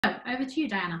Over to you,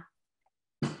 Diana.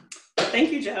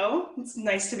 Thank you, Joe. It's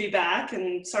nice to be back,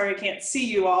 and sorry I can't see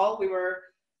you all. We were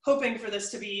hoping for this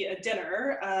to be a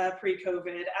dinner pre-COVID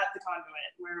at the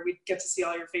Conduit where we get to see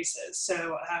all your faces.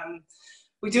 So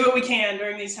we do what we can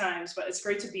during these times, but it's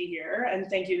great to be here, and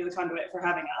thank you to the Conduit for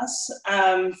having us.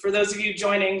 For those of you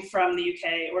joining from the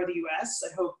UK or the US,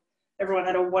 I hope everyone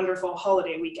had a wonderful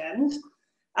holiday weekend.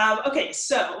 Okay,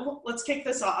 so let's kick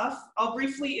this off. I'll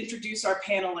briefly introduce our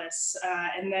panelists,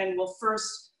 and then we'll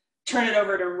first turn it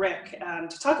over to Rick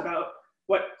to talk about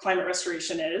what climate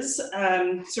restoration is.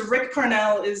 So Rick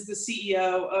Parnell is the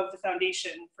CEO of the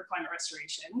Foundation for Climate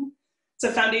Restoration. It's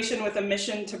a foundation with a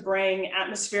mission to bring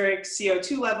atmospheric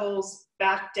CO2 levels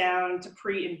back down to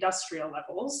pre-industrial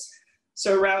levels,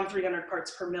 so around 300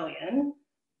 parts per million.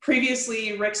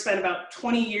 Previously, Rick spent about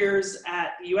 20 years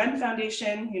at the UN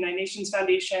Foundation, United Nations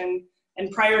Foundation,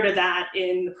 and prior to that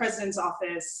in the President's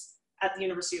office at the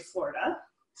University of Florida.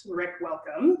 So Rick,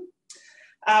 welcome.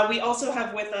 We also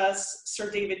have with us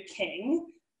Sir David King,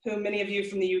 who many of you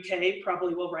from the UK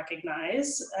probably will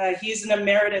recognize. He's an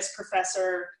emeritus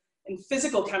professor in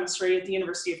physical chemistry at the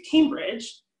University of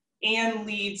Cambridge and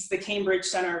leads the Cambridge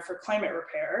Center for Climate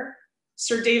Repair.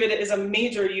 Sir David is a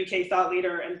major UK thought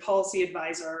leader and policy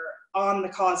advisor on the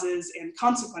causes and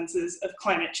consequences of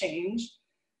climate change.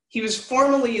 He was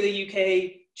formerly the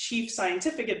UK Chief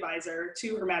Scientific Advisor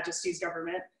to Her Majesty's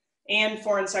government and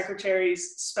Foreign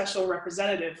Secretary's Special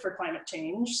Representative for Climate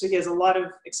Change. So he has a lot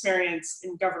of experience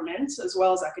in government as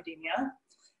well as academia.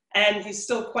 And he's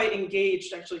still quite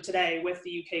engaged actually today with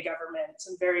the UK government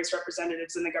and various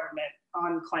representatives in the government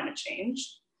on climate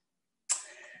change.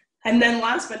 And then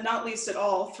last but not least at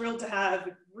all, thrilled to have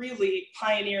really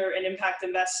pioneer and impact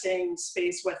investing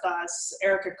space with us,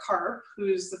 Erika Karp,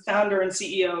 who's the founder and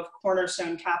CEO of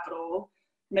Cornerstone Capital.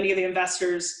 Many of the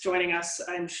investors joining us,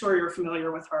 I'm sure you're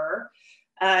familiar with her.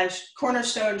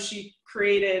 Cornerstone, she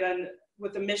created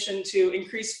with a mission to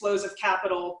increase flows of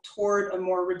capital toward a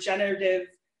more regenerative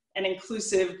and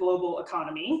inclusive global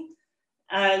economy.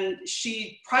 And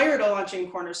prior to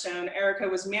launching Cornerstone, Erika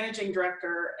was managing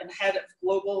director and head of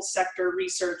global sector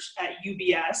research at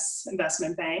UBS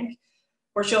Investment Bank,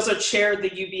 where she also chaired the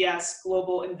UBS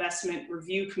Global Investment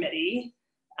Review Committee.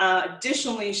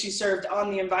 Additionally, she served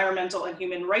on the Environmental and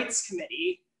Human Rights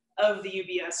Committee of the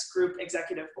UBS Group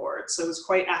Executive Board, so was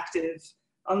quite active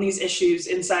on these issues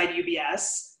inside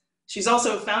UBS. She's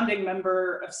also a founding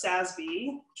member of SASB,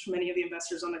 which many of the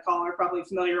investors on the call are probably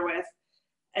familiar with,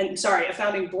 a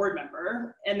founding board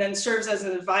member, and then serves as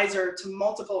an advisor to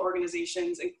multiple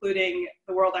organizations, including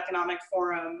the World Economic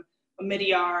Forum,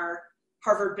 Omidyar,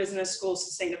 Harvard Business School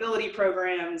sustainability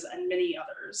programs, and many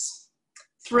others.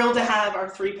 Thrilled to have our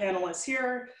three panelists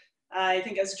here. I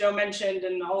think as Joe mentioned,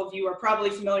 and all of you are probably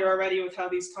familiar already with how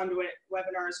these Conduit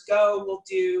webinars go, we'll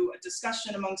do a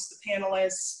discussion amongst the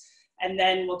panelists, and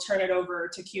then we'll turn it over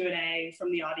to Q&A from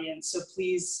the audience. So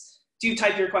please do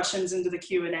type your questions into the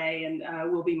Q&A, and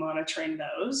we'll be monitoring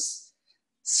those.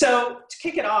 So to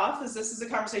kick it off, as this is a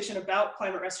conversation about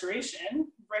climate restoration,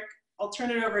 Rick, I'll turn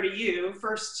it over to you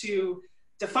first to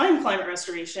define climate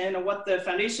restoration and what the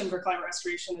Foundation for Climate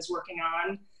Restoration is working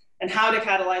on, and how to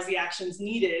catalyze the actions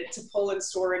needed to pull and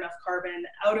store enough carbon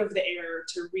out of the air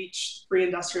to reach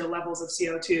pre-industrial levels of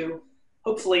CO2,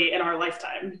 hopefully in our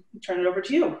lifetime. I'll turn it over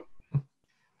to you.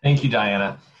 Thank you,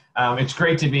 Diana. It's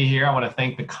great to be here. I want to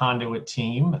thank the Conduit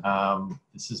team.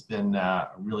 This has been a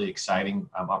really exciting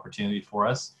opportunity for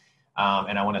us.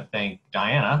 And I want to thank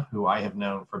Diana, who I have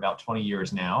known for about 20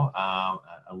 years now,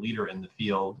 a leader in the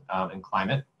field in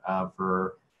climate,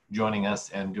 for joining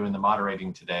us and doing the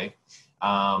moderating today.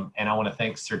 And I want to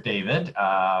thank Sir David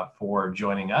for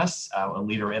joining us, a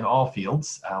leader in all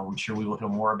fields. I'm sure we will hear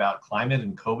more about climate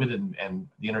and COVID and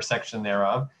the intersection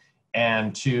thereof.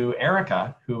 And to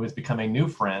Erika, who has become a new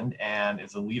friend and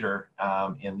is a leader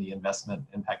in the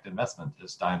impact investment,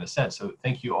 as Diana said. So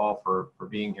thank you all for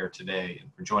being here today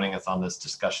and for joining us on this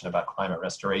discussion about climate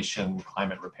restoration,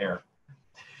 climate repair.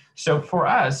 So for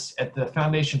us at the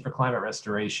Foundation for Climate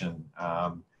Restoration,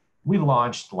 we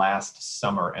launched last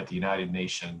summer at the United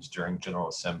Nations during General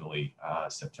Assembly,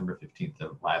 September 15th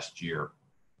of last year.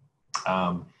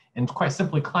 And quite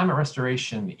simply, climate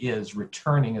restoration is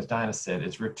returning, as Diana said,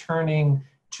 is returning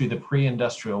to the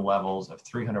pre-industrial levels of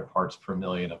 300 parts per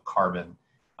million of carbon,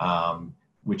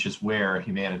 which is where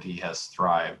humanity has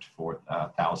thrived for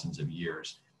thousands of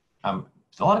years. A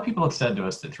lot of people have said to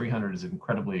us that 300 is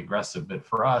incredibly aggressive, but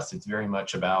for us, it's very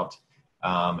much about,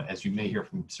 as you may hear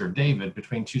from Sir David,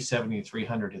 between 270 and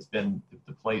 300 has been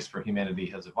the place where humanity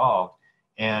has evolved.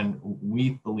 And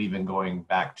we believe in going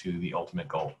back to the ultimate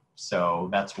goal. So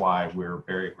that's why we're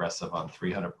very aggressive on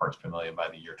 300 parts per million by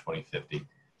the year 2050.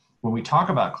 When we talk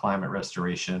about climate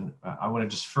restoration, I want to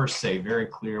just first say very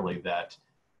clearly that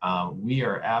we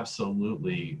are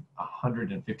absolutely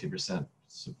 150%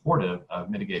 supportive of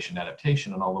mitigation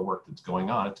adaptation and all the work that's going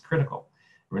on. It's critical.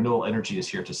 Renewable energy is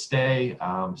here to stay,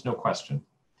 there's no question.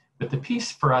 But the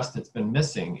piece for us that's been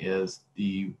missing is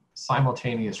the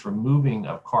simultaneous removing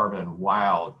of carbon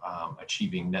while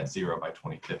achieving net zero by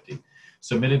 2050.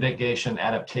 So mitigation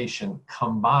adaptation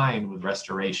combined with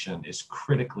restoration is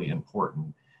critically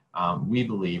important, we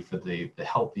believe, for the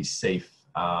healthy, safe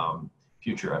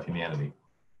future of humanity.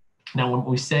 Now, when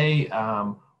we say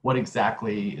what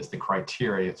exactly is the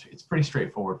criteria, it's pretty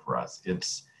straightforward for us.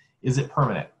 Is it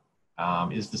permanent?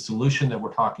 Is the solution that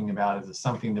we're talking about, is it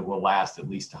something that will last at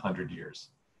least 100 years?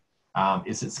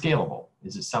 Is it scalable?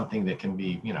 Is it something that can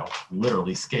be,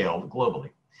 literally scaled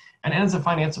globally? And is it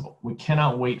financeable? We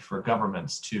cannot wait for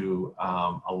governments to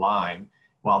align.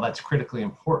 While that's critically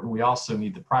important, we also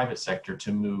need the private sector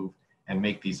to move and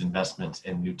make these investments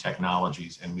in new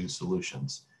technologies and new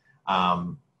solutions.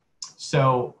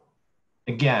 So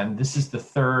again, this is the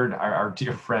third, our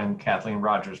dear friend Kathleen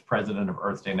Rogers, president of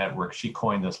Earth Day Network, she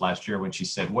coined this last year when she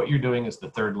said, what you're doing is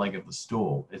the third leg of the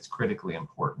stool. It's critically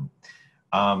important.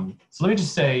 So let me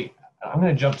just say, I'm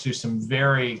going to jump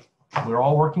to we're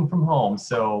all working from home,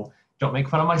 so don't make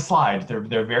fun of my slides. They're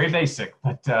very basic,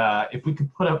 but if we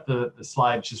could put up the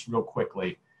slides just real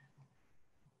quickly.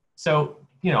 So,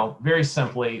 very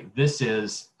simply, this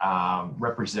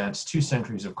represents 2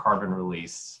 centuries of carbon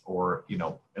release, or,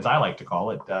 as I like to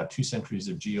call it, 2 centuries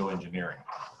of geoengineering.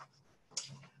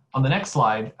 On the next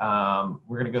slide,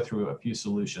 we're going to go through a few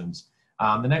solutions.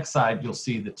 The next slide, you'll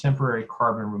see the temporary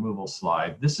carbon removal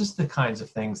slide. This is the kinds of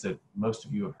things that most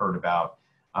of you have heard about,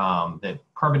 that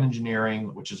Carbon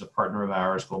Engineering, which is a partner of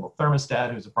ours, Global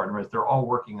Thermostat, who's a partner of ours, they're all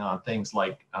working on things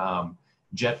like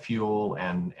jet fuel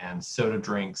and soda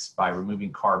drinks by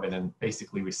removing carbon and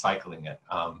basically recycling it.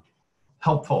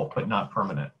 Helpful, but not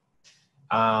permanent.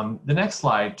 The next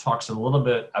slide talks a little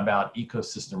bit about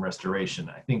ecosystem restoration.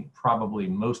 I think probably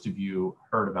most of you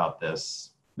heard about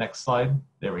this. Next slide,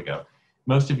 there we go.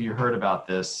 Most of you heard about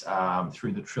this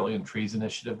through the Trillion Trees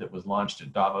initiative that was launched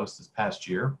at Davos this past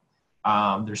year.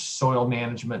 There's soil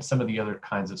management, some of the other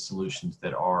kinds of solutions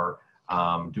that are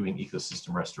doing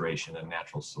ecosystem restoration and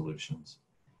natural solutions.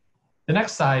 The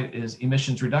next side is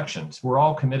emissions reductions. We're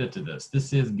all committed to this.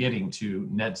 This is getting to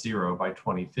net zero by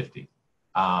 2050.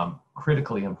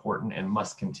 Critically important and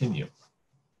must continue.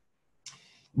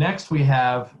 Next, we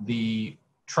have the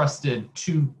trusted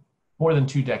more than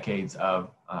 2 decades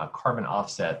of carbon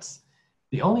offsets.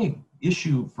 The only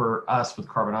issue for us with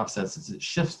carbon offsets is it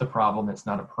shifts the problem. It's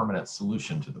not a permanent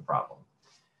solution to the problem.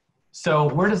 So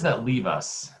where does that leave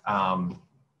us?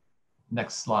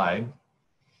 Next slide.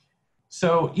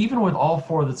 So even with all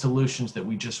 4 of the solutions that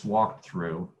we just walked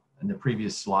through in the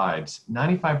previous slides,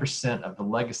 95% of the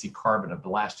legacy carbon of the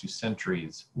last 2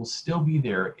 centuries will still be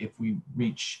there if we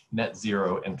reach net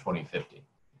zero in 2050.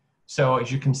 So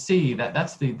as you can see,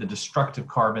 that's the destructive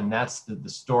carbon, that's the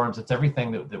storms, it's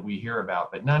everything that we hear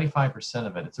about, but 95%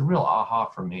 of it, it's a real aha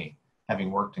for me,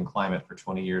 having worked in climate for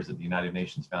 20 years at the United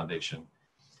Nations Foundation.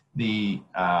 The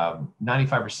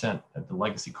 95% of the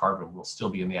legacy carbon will still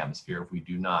be in the atmosphere if we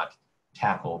do not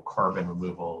tackle carbon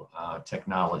removal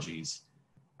technologies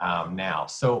now.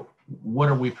 So what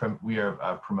are we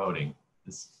promoting?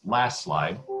 This last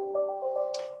slide.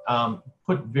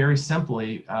 Put very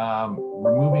simply,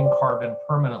 removing carbon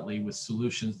permanently with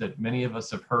solutions that many of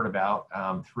us have heard about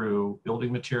through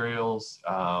building materials,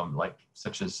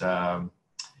 such as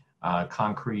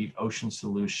concrete, ocean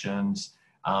solutions,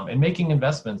 and making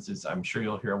investments, as I'm sure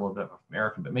you'll hear a little bit from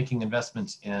Erika, but making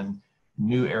investments in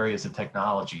new areas of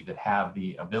technology that have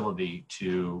the ability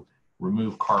to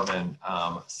remove carbon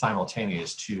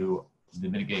simultaneous to the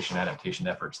mitigation adaptation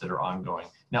efforts that are ongoing.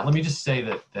 Now, let me just say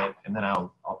that and then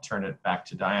I'll turn it back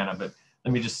to Diana, but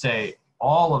let me just say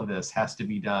all of this has to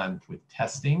be done with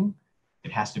testing.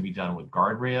 It has to be done with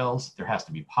guardrails. There has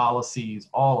to be policies,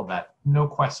 all of that, no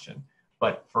question.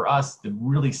 But for us, the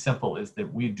really simple is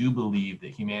that we do believe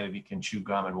that humanity can chew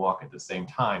gum and walk at the same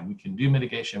time. We can do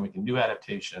mitigation, we can do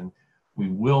adaptation. We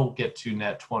will get to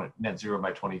net zero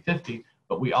by 2050,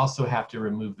 but we also have to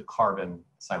remove the carbon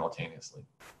simultaneously.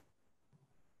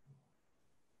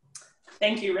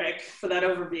 Thank you, Rick, for that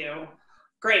overview.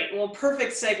 Great, well,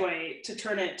 perfect segue to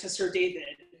turn it to Sir David,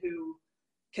 who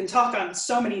can talk on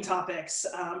so many topics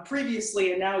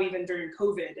previously and now even during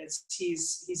COVID, as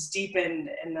he's deep in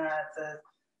the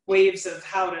waves of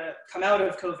how to come out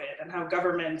of COVID and how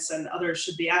governments and others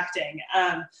should be acting.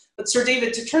 But Sir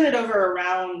David, to turn it over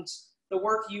around the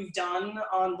work you've done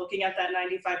on looking at that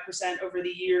 95% over the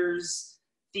years,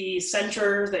 the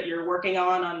censure that you're working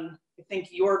on, I think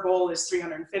your goal is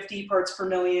 350 parts per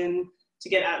million to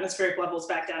get atmospheric levels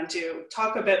back down to.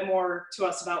 Talk a bit more to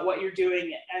us about what you're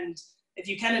doing, and if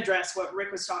you can address what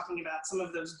Rick was talking about, some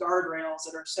of those guardrails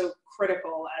that are so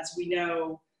critical, as we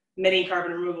know many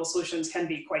carbon removal solutions can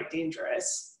be quite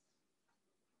dangerous.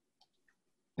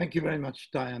 Thank you very much,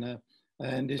 Diana.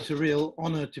 And it's a real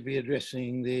honor to be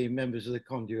addressing the members of the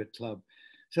Conduit Club.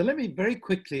 So let me very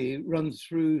quickly run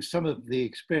through some of the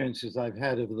experiences I've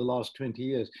had over the last 20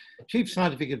 years. Chief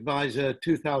Scientific Advisor,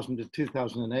 2000 to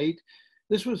 2008.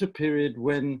 This was a period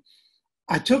when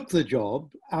I took the job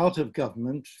out of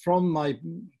government from my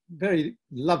very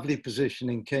lovely position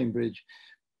in Cambridge,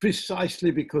 precisely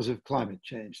because of climate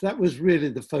change. That was really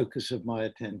the focus of my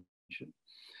attention.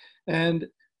 And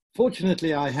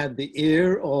fortunately, I had the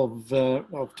ear of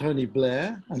Tony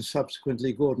Blair and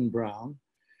subsequently Gordon Brown.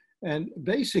 And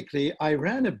basically, I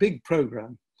ran a big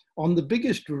program on the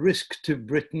biggest risk to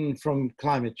Britain from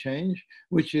climate change,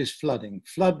 which is flooding.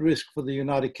 Flood risk for the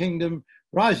United Kingdom,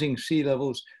 rising sea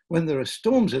levels. When there are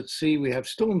storms at sea, we have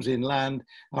storms inland.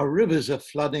 Our rivers are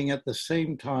flooding at the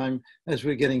same time as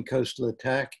we're getting coastal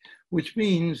attack, which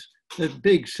means that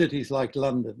big cities like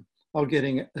London are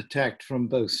getting attacked from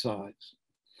both sides.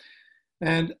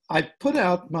 And I put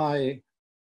out my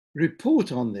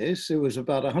report on this. It was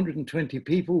about 120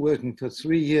 people working for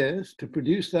 3 years to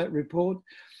produce that report.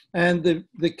 And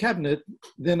the cabinet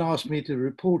then asked me to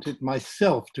report it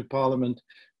myself to Parliament,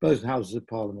 both houses of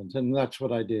Parliament, and that's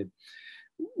what I did.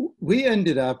 We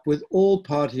ended up with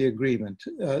all-party agreement,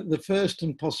 the first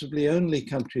and possibly only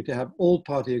country to have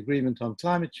all-party agreement on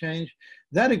climate change.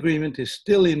 That agreement is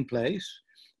still in place.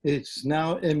 It's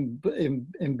now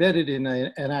embedded in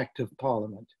an act of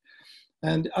Parliament.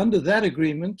 And under that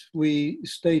agreement, we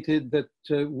stated that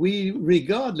we,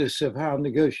 regardless of how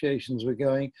negotiations were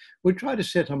going, would try to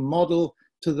set a model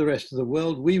to the rest of the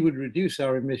world. We would reduce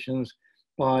our emissions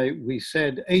by, we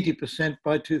said, 80%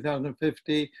 by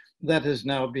 2050. That has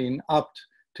now been upped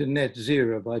to net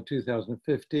zero by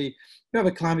 2050. We have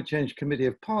a Climate Change Committee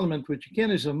of Parliament, which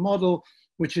again is a model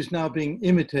which is now being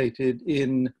imitated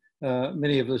in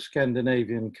many of the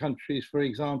Scandinavian countries, for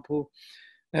example.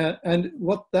 And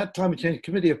what that Climate Change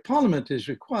Committee of Parliament is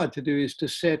required to do is to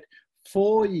set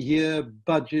 4-year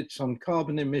budgets on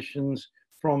carbon emissions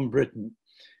from Britain.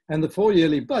 And the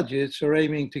 4-yearly budgets are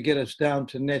aiming to get us down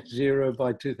to net zero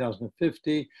by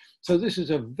 2050. So this is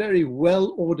a very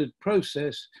well-ordered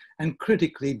process and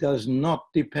critically does not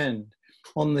depend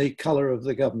on the colour of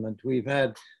the government. We've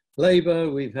had Labour,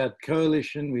 we've had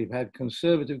coalition, we've had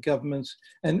Conservative governments,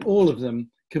 and all of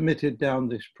them committed down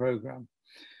this programme.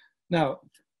 Now,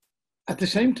 at the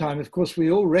same time, of course,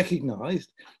 we all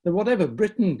recognized that whatever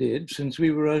Britain did, since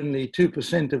we were only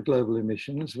 2% of global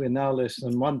emissions, we're now less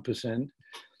than 1%,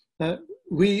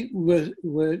 we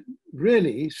were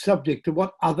really subject to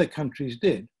what other countries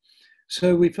did.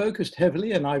 So we focused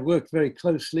heavily, and I worked very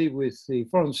closely with the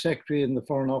Foreign Secretary and the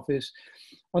Foreign Office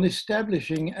on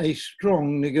establishing a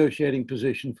strong negotiating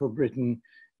position for Britain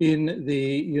in the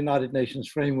United Nations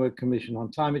Framework Commission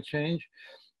on Climate Change.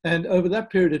 And over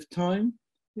that period of time,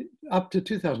 up to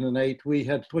 2008, we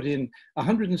had put in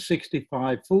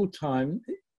 165 full-time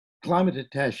climate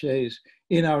attaches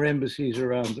in our embassies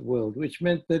around the world, which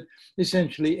meant that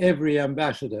essentially every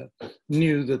ambassador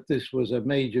knew that this was a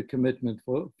major commitment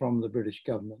from the British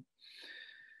government.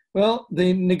 Well,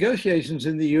 the negotiations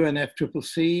in the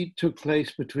UNFCCC took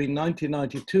place between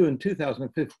 1992 and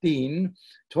 2015,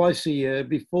 twice a year,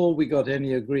 before we got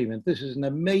any agreement. This is an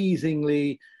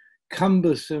amazingly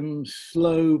cumbersome,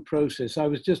 slow process. I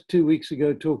was just 2 weeks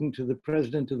ago talking to the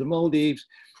president of the Maldives,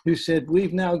 who said,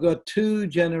 we've now got 2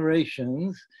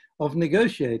 generations of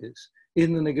negotiators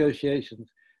in the negotiations.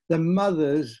 The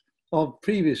mothers of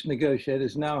previous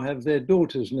negotiators now have their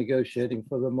daughters negotiating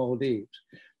for the Maldives.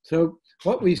 So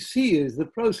what we see is the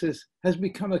process has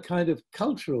become a kind of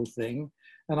cultural thing,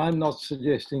 and I'm not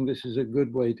suggesting this is a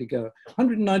good way to go.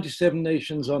 197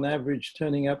 nations on average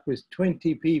turning up with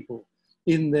 20 people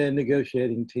in their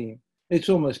negotiating team. It's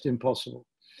almost impossible.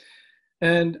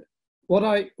 And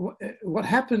what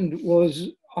happened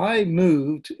was I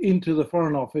moved into the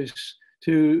Foreign Office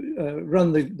to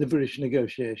run the British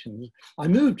negotiations. I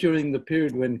moved during the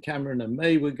period when Cameron and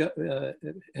May were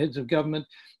heads of government.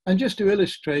 And just to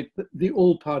illustrate the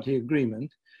all-party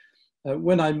agreement,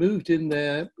 when I moved in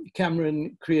there,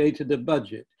 Cameron created a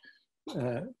budget.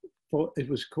 It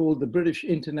was called the British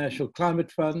International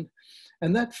Climate Fund.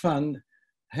 And that fund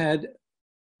had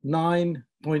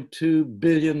 £9.2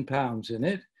 billion in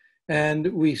it.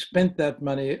 And we spent that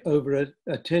money over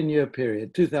a 10-year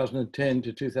period, 2010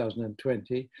 to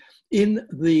 2020, in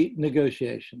the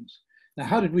negotiations. Now,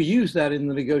 how did we use that in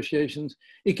the negotiations?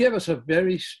 It gave us a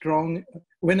very strong,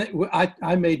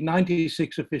 I made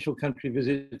 96 official country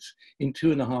visits in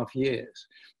 2.5 years.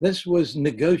 This was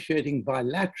negotiating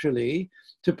bilaterally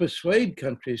to persuade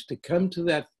countries to come to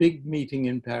that big meeting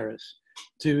in Paris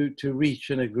to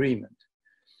reach an agreement.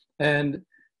 And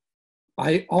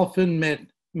I often met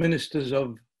ministers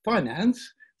of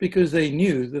finance because they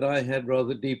knew that I had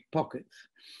rather deep pockets.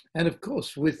 And of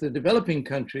course, with the developing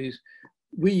countries,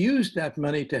 we used that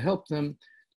money to help them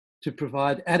to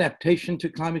provide adaptation to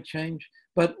climate change,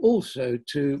 but also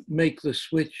to make the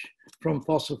switch from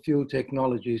fossil fuel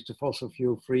technologies to fossil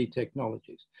fuel free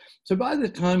technologies. So by the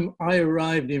time I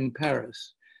arrived in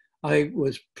Paris, I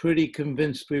was pretty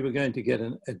convinced we were going to get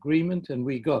an agreement, and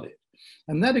we got it.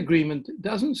 And that agreement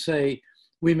doesn't say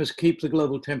we must keep the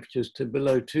global temperatures to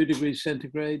below 2 degrees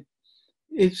centigrade.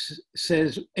 It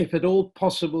says, if at all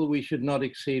possible, we should not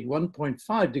exceed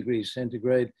 1.5 degrees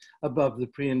centigrade above the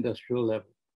pre-industrial level.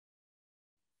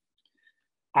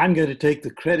 I'm going to take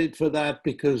the credit for that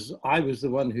because I was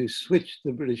the one who switched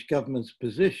the British government's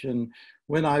position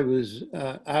when I was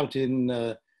out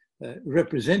in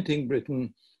representing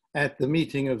Britain at the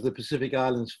meeting of the Pacific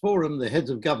Islands Forum, the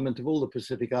heads of government of all the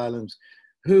Pacific Islands,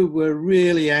 who were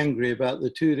really angry about the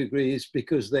 2 degrees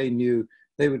because they knew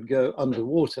they would go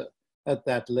underwater at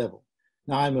that level.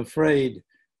 Now, I'm afraid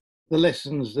the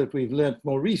lessons that we've learned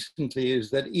more recently is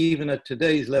that even at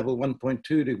today's level,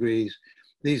 1.2 degrees,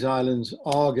 these islands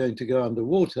are going to go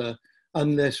underwater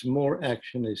unless more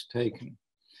action is taken.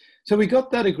 So we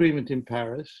got that agreement in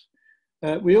Paris.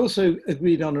 We also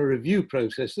agreed on a review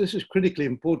process. This is critically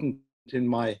important in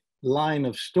my line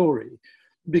of story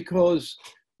because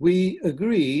we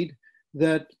agreed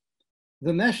that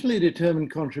the nationally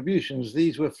determined contributions,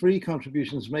 these were free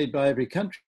contributions made by every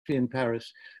country in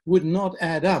Paris, would not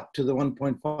add up to the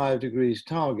 1.5 degrees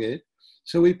target.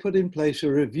 So we put in place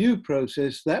a review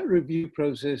process. That review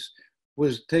process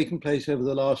was taking place over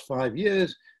the last 5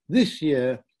 years. This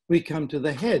year, we come to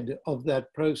the head of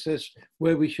that process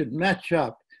where we should match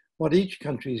up what each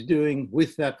country is doing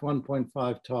with that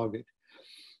 1.5 target.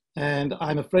 And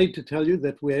I'm afraid to tell you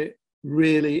that we're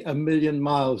really a million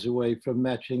miles away from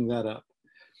matching that up.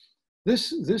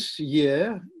 This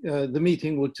year, the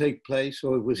meeting will take place,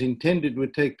 or it was intended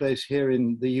would take place here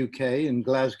in the UK, in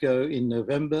Glasgow in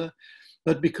November.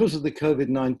 But because of the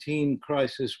COVID-19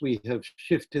 crisis, we have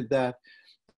shifted that,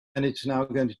 and it's now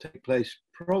going to take place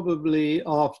probably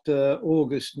after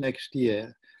August next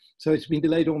year. So it's been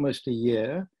delayed almost a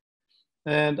year.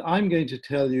 And I'm going to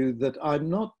tell you that I'm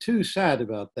not too sad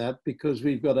about that because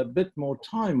we've got a bit more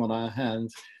time on our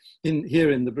hands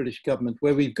here in the British government,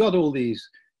 where we've got all these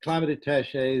climate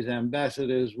attaches,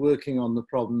 ambassadors working on the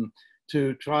problem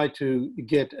to try to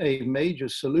get a major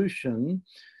solution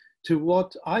to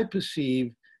what I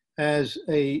perceive as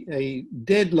a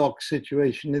deadlock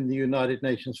situation in the United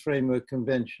Nations Framework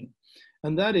Convention.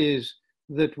 And that is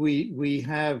that we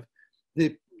have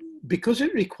because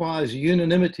it requires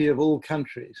unanimity of all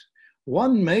countries,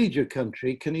 one major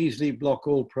country can easily block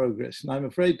all progress. And I'm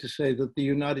afraid to say that the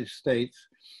United States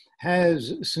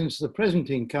has, since the present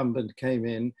incumbent came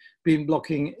in, been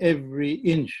blocking every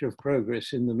inch of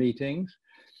progress in the meetings.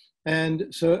 And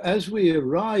so as we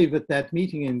arrive at that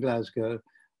meeting in Glasgow,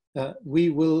 we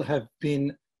will have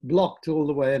been blocked all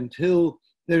the way until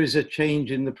there is a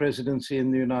change in the presidency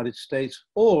in the United States,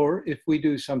 or if we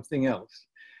do something else.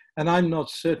 And I'm not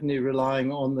certainly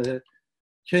relying on the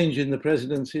change in the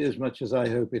presidency as much as I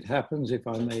hope it happens, if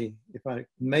I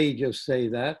may just say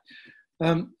that.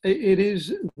 It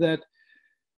is that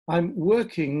I'm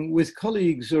working with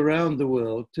colleagues around the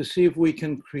world to see if we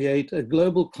can create a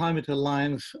global climate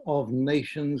alliance of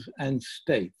nations and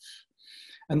states.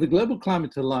 And the Global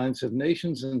Climate Alliance of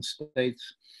Nations and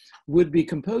States would be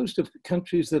composed of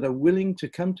countries that are willing to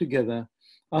come together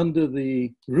under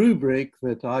the rubric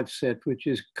that I've set, which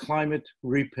is climate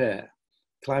repair.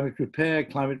 Climate repair,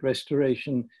 climate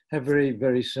restoration have very,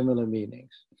 very similar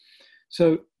meanings.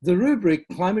 So the rubric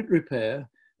climate repair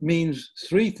means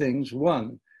three things.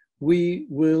 One, we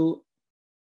will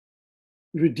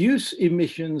reduce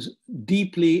emissions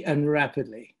deeply and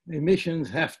rapidly. Emissions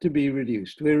have to be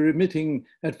reduced. We're emitting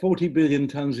at 40 billion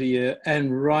tons a year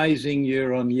and rising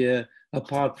year on year,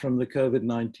 apart from the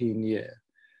COVID-19 year.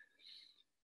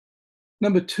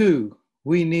 Number two,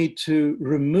 we need to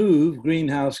remove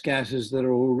greenhouse gases that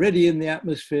are already in the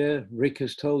atmosphere. Rick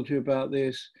has told you about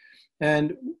this.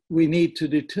 And we need to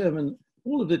determine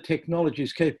all of the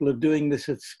technologies capable of doing this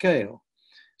at scale.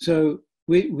 So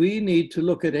we need to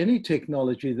look at any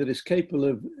technology that is capable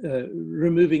of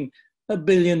removing 1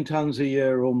 billion tons a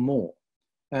year or more.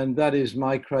 And that is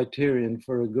my criterion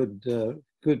for a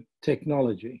good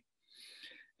technology.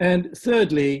 And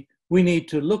thirdly, we need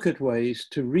to look at ways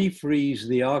to refreeze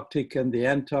the Arctic and the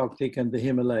Antarctic and the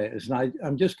Himalayas. And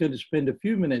I'm just going to spend a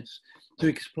few minutes to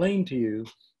explain to you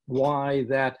why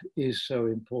that is so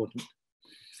important.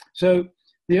 So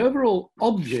the overall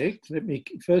object, let me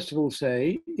first of all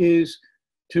say, is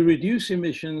to reduce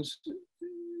emissions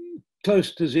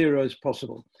close to zero as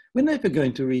possible. We're never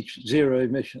going to reach zero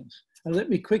emissions. And let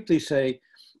me quickly say,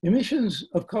 emissions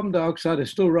of carbon dioxide are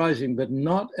still rising, but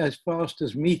not as fast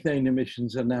as methane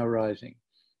emissions are now rising.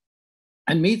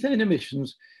 And methane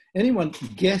emissions, anyone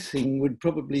guessing would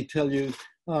probably tell you,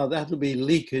 oh, that'll be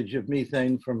leakage of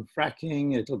methane from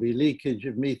fracking, it'll be leakage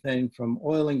of methane from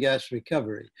oil and gas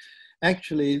recovery.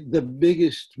 Actually, the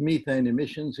biggest methane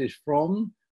emissions is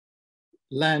from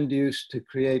land use to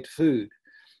create food.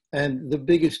 And the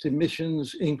biggest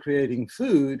emissions in creating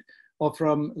food are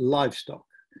from livestock.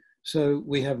 So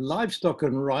we have livestock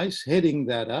and rice heading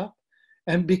that up.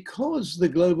 And because the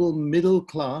global middle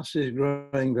class is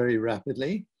growing very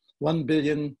rapidly, 1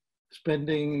 billion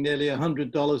spending nearly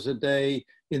 $100 a day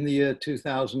in the year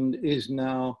 2000 is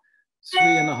now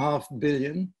 3.5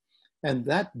 billion. And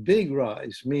that big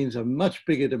rise means a much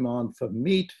bigger demand for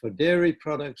meat, for dairy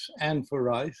products, and for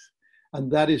rice.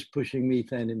 And that is pushing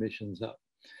methane emissions up.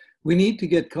 We need to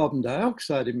get carbon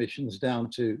dioxide emissions down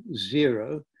to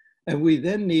zero. And we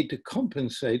then need to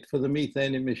compensate for the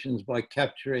methane emissions by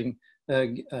capturing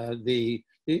the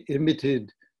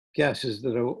emitted gases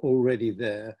that are already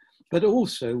there. But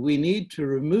also we need to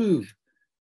remove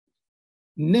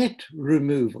net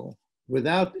removal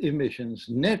without emissions,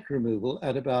 net removal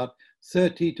at about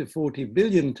 30 to 40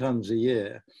 billion tons a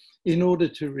year in order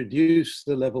to reduce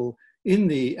the level in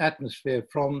the atmosphere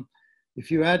from, if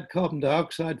you add carbon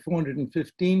dioxide,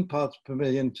 415 parts per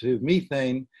million to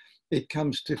methane, it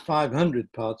comes to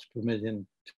 500 parts per million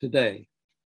today.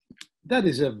 That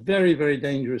is a very, very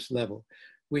dangerous level.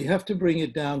 We have to bring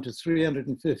it down to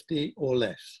 350 or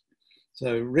less.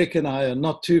 So Rick and I are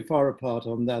not too far apart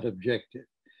on that objective.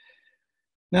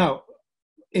 Now,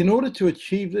 in order to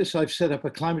achieve this, I've set up a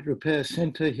climate repair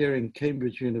center here in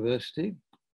Cambridge University.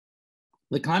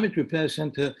 The Climate Repair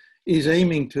Center is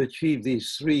aiming to achieve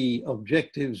these three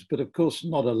objectives, but of course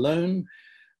not alone.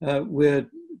 We're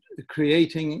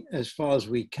creating, as far as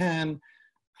we can,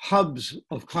 hubs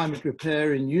of climate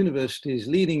repair in universities,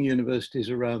 leading universities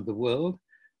around the world.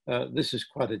 This is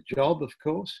quite a job, of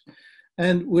course.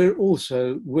 And we're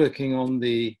also working on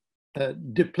the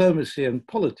diplomacy and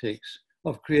politics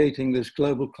of creating this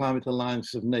Global Climate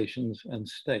Alliance of Nations and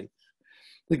States.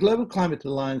 The Global Climate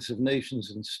Alliance of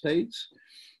Nations and States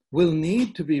will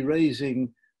need to be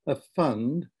raising a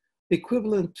fund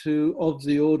equivalent to, of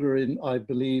the order in, I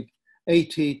believe,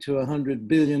 80 to $100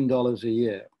 billion a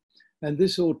year. And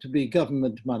this ought to be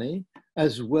government money,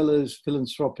 as well as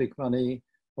philanthropic money,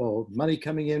 or money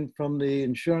coming in from the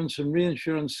insurance and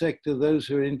reinsurance sector, those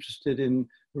who are interested in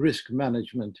risk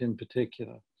management in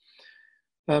particular.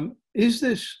 Is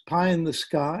this pie in the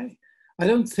sky? I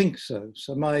don't think so.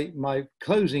 So my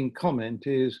closing comment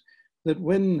is that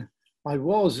when I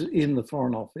was in the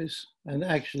Foreign Office, and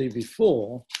actually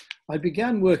before, I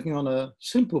began working on a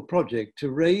simple project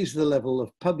to raise the level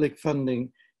of public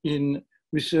funding in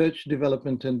research,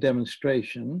 development, and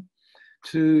demonstration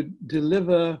to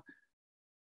deliver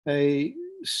a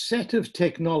set of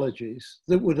technologies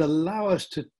that would allow us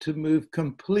to move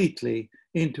completely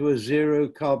into a zero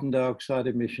carbon dioxide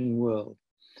emission world.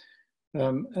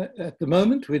 At the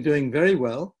moment, we're doing very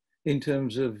well in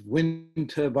terms of wind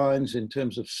turbines, in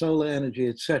terms of solar energy,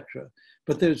 etc.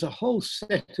 But there's a whole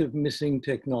set of missing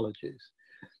technologies.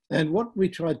 And what we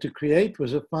tried to create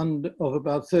was a fund of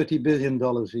about $30 billion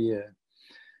a year.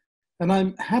 And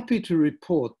I'm happy to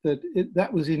report that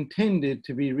that was intended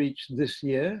to be reached this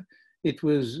year. It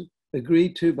was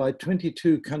agreed to by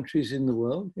 22 countries in the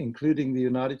world, including the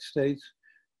United States,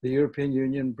 the European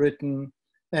Union, Britain,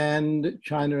 and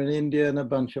China and India, and a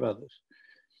bunch of others.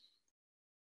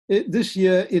 This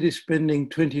year, it is spending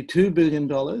 $22 billion.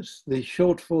 The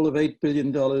shortfall of $8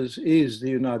 billion is the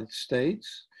United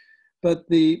States, but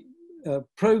the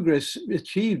progress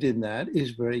achieved in that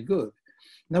is very good.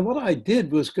 Now, what I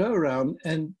did was go around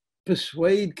and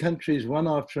persuade countries one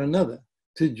after another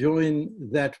to join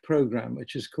that program,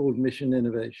 which is called Mission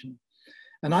Innovation.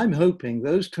 And I'm hoping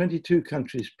those 22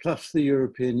 countries plus the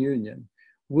European Union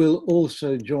will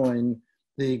also join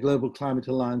the Global Climate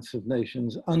Alliance of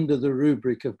Nations under the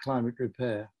rubric of climate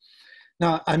repair.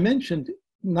 Now, I mentioned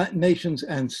nations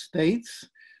and states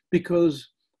because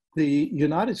the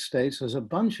United States has a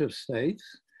bunch of states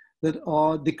that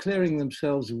are declaring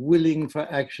themselves willing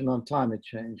for action on climate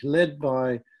change, led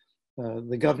by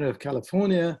the governor of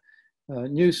California,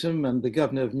 Newsom, and the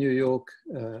governor of New York,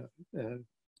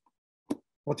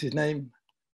 what's his name?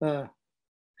 Yeah,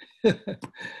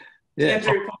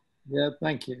 Andrew. yeah,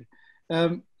 thank you.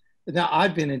 Now,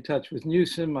 I've been in touch with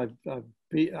Newsom.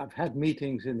 I've had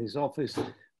meetings in his office,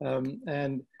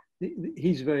 and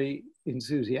he's very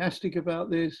enthusiastic about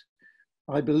this.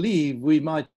 I believe we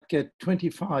might get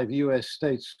 25 US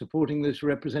states supporting this,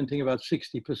 representing about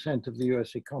 60% of the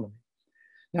US economy.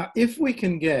 Now, if we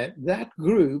can get that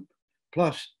group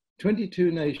plus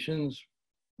 22 nations,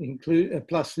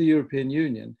 plus the European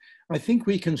Union, I think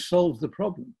we can solve the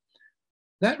problem.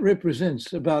 That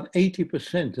represents about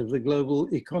 80% of the global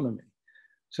economy.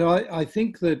 So I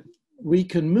think that we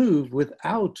can move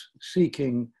without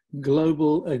seeking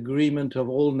global agreement of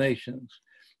all nations.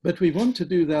 But we want to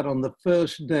do that on the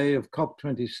first day of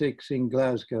COP26 in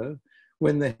Glasgow,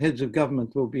 when the heads of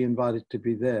government will be invited to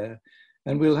be there.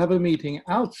 And we'll have a meeting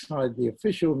outside the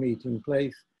official meeting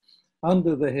place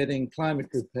under the heading Climate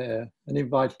Repair and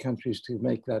invite countries to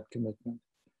make that commitment.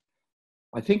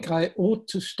 I think I ought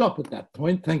to stop at that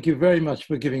point. Thank you very much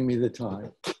for giving me the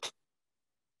time.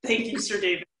 Thank you, Sir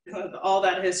David. All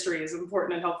that history is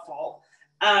important and helpful.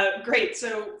 Great,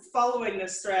 so following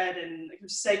this thread and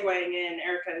segueing in,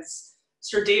 Erika's,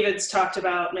 Sir David's talked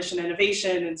about mission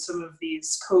innovation and some of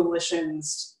these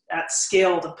coalitions at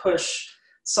scale to push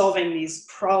solving these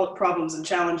problems and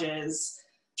challenges.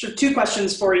 So 2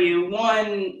 questions for you.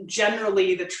 One,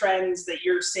 generally the trends that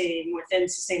you're seeing within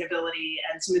sustainability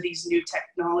and some of these new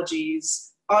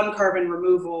technologies on carbon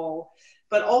removal,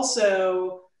 but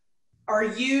also are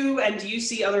you and do you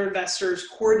see other investors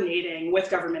coordinating with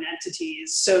government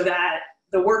entities so that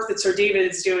the work that Sir David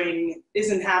is doing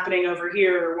isn't happening over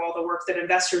here while the work that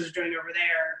investors are doing over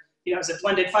there? You know, is it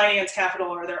blended finance capital?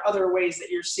 Or are there other ways that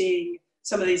you're seeing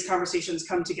some of these conversations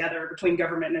come together between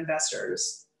government and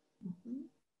investors?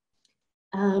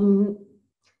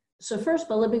 So first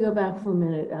of all, let me go back for a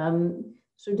minute.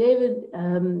 So David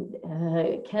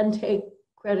can take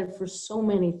credit for so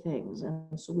many things,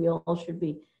 and so we all should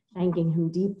be thanking him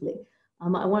deeply.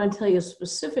 I want to tell you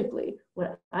specifically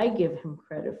what I give him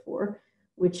credit for,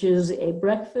 which is a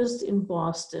breakfast in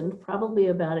Boston, probably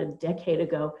about a decade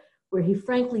ago, where he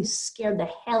frankly scared the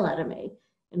hell out of me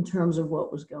in terms of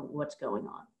what's going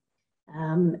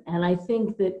on. And I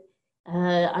think that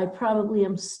I probably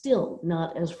am still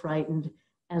not as frightened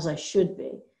as I should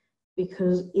be,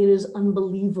 because it is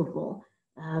unbelievable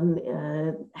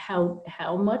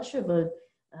how much of a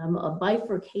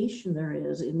bifurcation there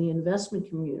is in the investment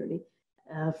community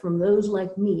from those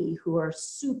like me who are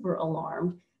super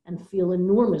alarmed and feel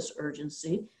enormous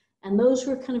urgency, and those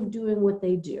who are kind of doing what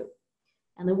they do.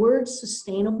 And the word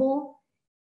sustainable,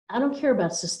 I don't care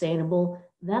about sustainable.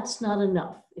 That's not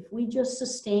enough. If we just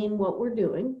sustain what we're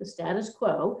doing, the status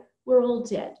quo, we're all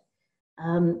dead.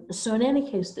 So in any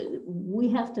case,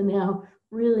 we have to now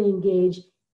really engage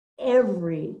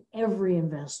every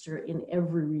investor in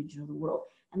every region of the world.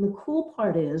 And the cool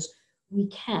part is we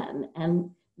can. And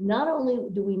not only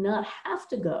do we not have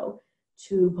to go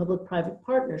to public-private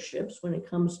partnerships when it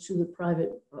comes to the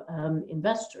private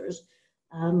investors,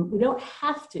 we don't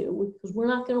have to, because we're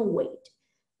not going to wait.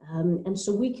 And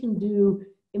so we can do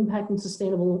impact and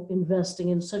sustainable investing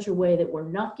in such a way that we're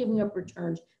not giving up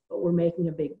returns, but we're making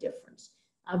a big difference.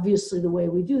 Obviously, the way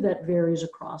we do that varies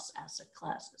across asset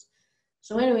classes.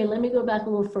 So anyway, let me go back a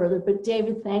little further. But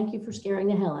David, thank you for scaring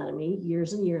the hell out of me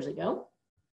years and years ago.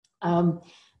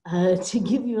 To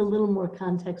give you a little more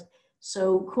context,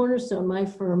 so Cornerstone, my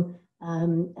firm,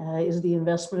 is the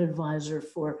investment advisor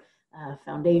for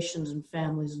foundations and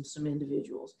families and some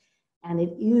individuals. And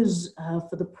it is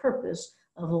for the purpose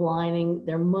of aligning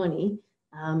their money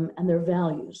and their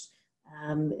values,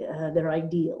 their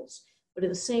ideals. But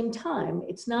at the same time,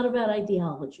 it's not about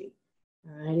ideology,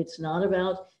 all right? It's not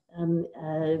about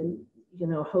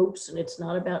hopes, and it's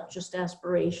not about just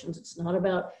aspirations. It's not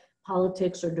about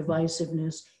politics or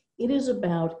divisiveness. It is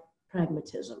about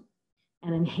pragmatism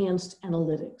and enhanced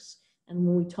analytics. And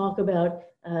when we talk about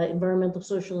environmental,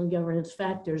 social, and governance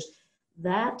factors,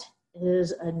 that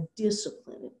is a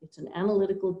discipline. It's an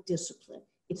analytical discipline.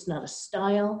 It's not a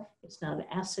style. It's not an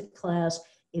asset class.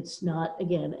 It's not,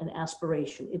 again, an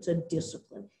aspiration. It's a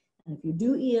discipline. And if you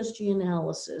do ESG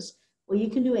analysis, well, you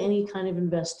can do any kind of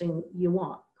investing you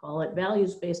want. Call it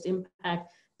values-based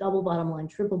impact, double bottom line,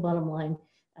 triple bottom line,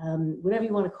 whatever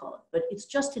you want to call it. But it's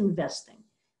just investing.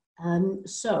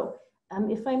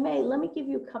 If I may, let me give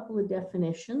you a couple of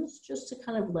definitions just to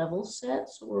kind of level set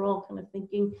so we're all kind of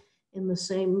thinking in the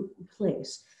same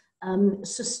place.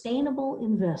 Sustainable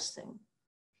investing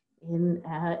in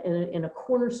a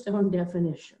cornerstone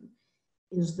definition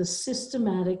is the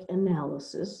systematic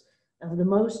analysis of the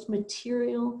most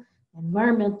material,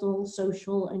 environmental,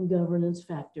 social, and governance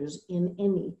factors in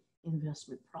any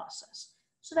investment process.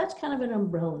 So that's kind of an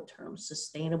umbrella term,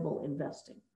 sustainable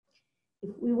investing. If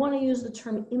we want to use the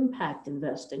term impact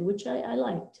investing, which I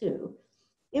like too,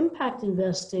 impact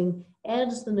investing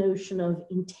adds the notion of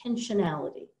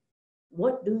intentionality.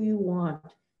 What do you want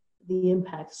the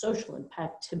impact, social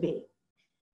impact, to be?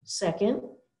 Second,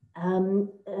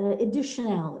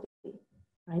 additionality,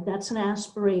 right? That's an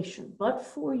aspiration. But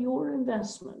for your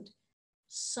investment,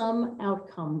 some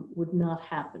outcome would not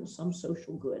happen, some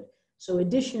social good. So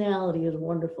additionality is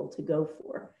wonderful to go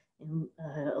for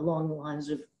along the lines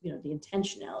of, the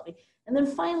intentionality. And then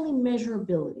finally,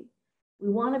 measurability. We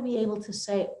want to be able to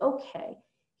say, okay,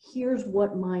 here's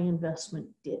what my investment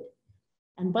did.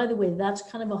 And by the way, that's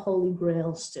kind of a holy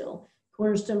grail still.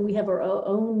 Cornerstone, we have our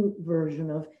own version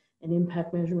of an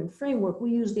impact measurement framework.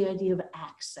 We use the idea of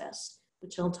access,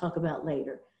 which I'll talk about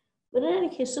later. But in any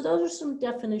case, so those are some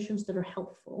definitions that are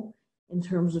helpful in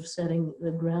terms of setting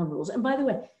the ground rules. And by the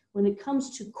way, when it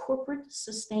comes to corporate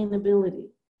sustainability,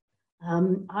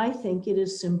 I think it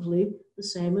is simply the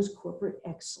same as corporate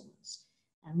excellence.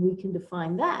 And we can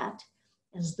define that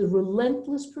as the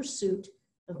relentless pursuit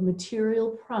of material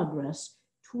progress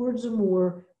towards a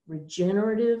more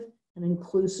regenerative and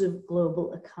inclusive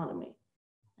global economy.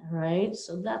 All right,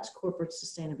 so that's corporate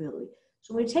sustainability.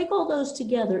 So when we take all those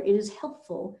together, it is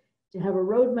helpful to have a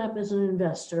roadmap as an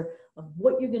investor of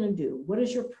what you're going to do. What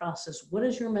is your process? What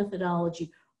is your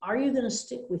methodology? Are you going to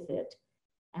stick with it?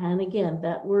 And again,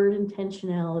 that word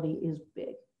intentionality is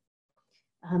big.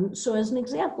 So as an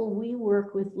example, we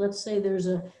work with, let's say there's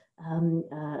a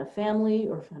family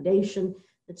or foundation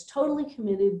that's totally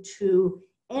committed to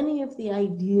any of the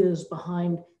ideas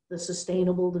behind the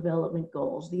Sustainable Development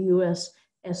Goals, the US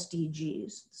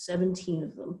SDGs, 17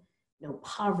 of them, no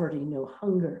poverty, no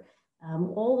hunger,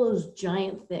 all those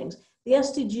giant things. The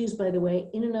SDGs, by the way,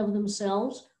 in and of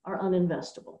themselves are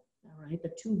uninvestable, all right?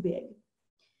 They're too big.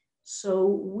 So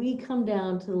we come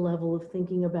down to the level of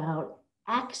thinking about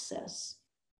access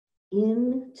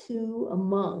into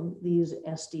among these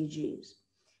SDGs.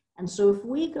 And so if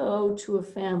we go to a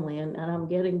family, and I'm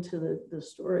getting to the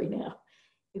story now,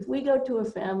 if we go to a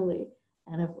family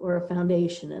or a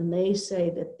foundation and they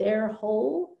say that their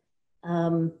whole,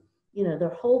 their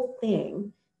whole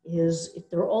thing is,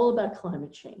 they're all about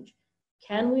climate change.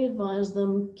 Can we advise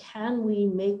them? Can we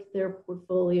make their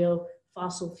portfolio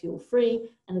fossil fuel free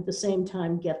and at the same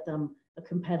time get them a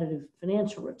competitive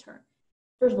financial return?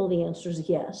 First of all, the answer is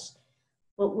yes.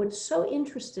 But what's so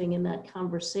interesting in that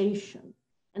conversation,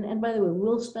 and by the way,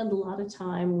 we'll spend a lot of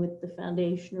time with the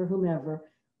foundation or whomever.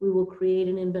 We will create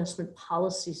an investment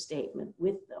policy statement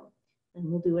with them, and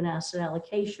we'll do an asset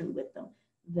allocation with them.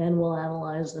 Then we'll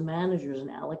analyze the managers and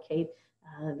allocate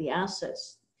the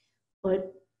assets.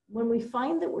 But when we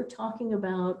find that we're talking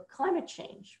about climate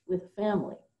change with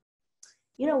family,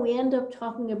 we end up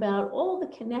talking about all the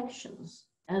connections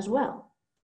as well.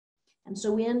 And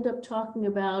so we end up talking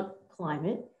about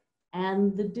climate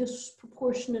and the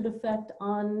disproportionate effect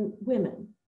on women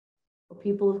or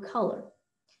people of color.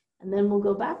 And then we'll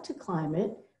go back to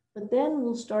climate, but then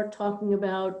we'll start talking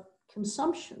about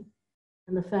consumption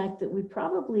and the fact that we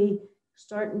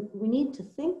need to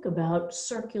think about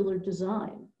circular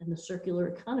design and the circular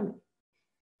economy.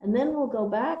 And then we'll go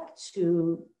back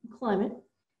to climate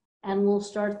and we'll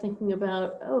start thinking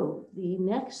about, the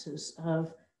nexus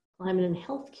of climate and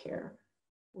healthcare.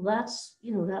 Well,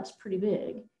 that's pretty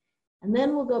big. And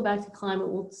then we'll go back to climate,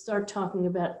 we'll start talking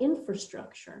about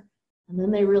infrastructure. And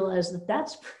then they realize that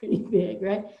that's pretty big,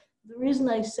 right? The reason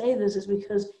I say this is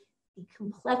because the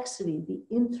complexity, the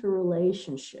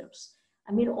interrelationships,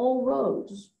 all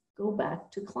roads go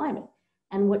back to climate.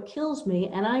 And what kills me,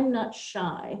 and I'm not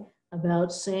shy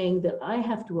about saying that I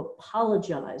have to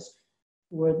apologize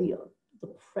for the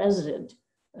president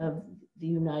of the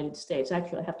United States.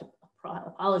 Actually, I have to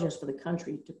apologize for the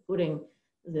country to putting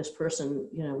this person,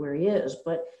 where he is.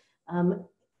 But,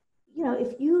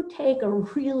 if you take a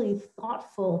really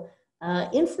thoughtful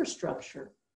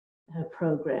infrastructure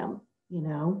program,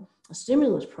 a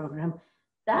stimulus program,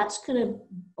 that's going to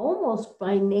almost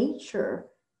by nature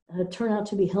turn out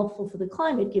to be helpful for the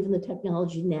climate, given the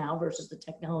technology now versus the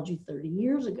technology 30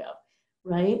 years ago,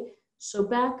 right? So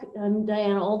back,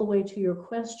 Diana, all the way to your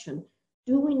question,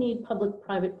 do we need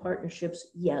public-private partnerships?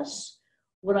 Yes.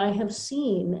 What I have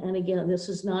seen, and again, this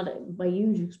is not my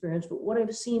huge experience, but what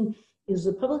I've seen is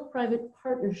the public-private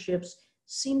partnerships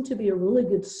seem to be a really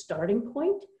good starting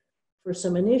point for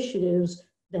some initiatives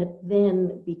that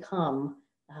then become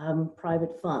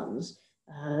private funds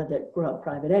that grow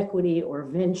private equity or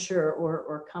venture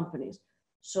or companies.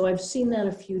 So I've seen that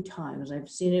a few times. I've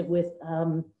seen it with,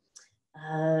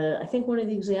 I think one of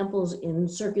the examples in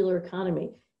circular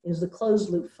economy is the closed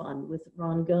loop fund with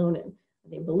Ron Gonen.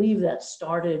 They believe that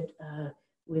started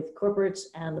with corporates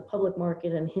and the public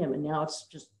market and him, and now it's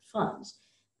just funds.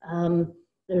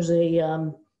 There's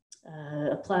a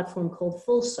platform called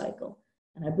Full Cycle,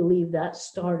 and I believe that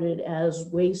started as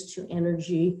waste to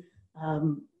energy,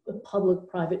 a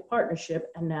public-private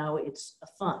partnership, and now it's a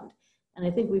fund. And I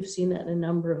think we've seen that in a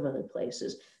number of other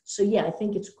places. So yeah, I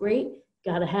think it's great,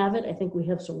 gotta have it. I think we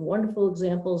have some wonderful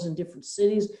examples in different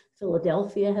cities.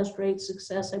 Philadelphia has great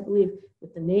success, I believe,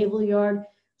 with the Naval Yard.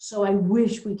 So I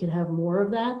wish we could have more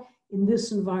of that. In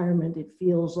this environment, it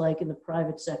feels like in the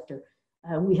private sector,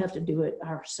 we have to do it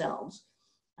ourselves.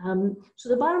 So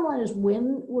the bottom line is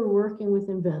when we're working with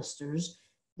investors,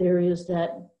 there is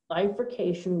that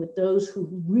bifurcation with those who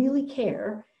really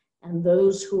care and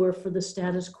those who are for the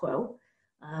status quo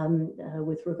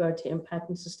with regard to impact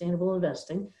and sustainable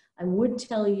investing. I would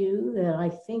tell you that I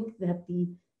think that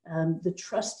the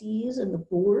trustees and the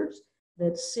boards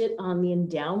that sit on the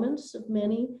endowments of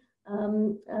many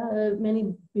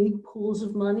big pools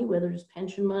of money, whether it's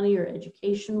pension money or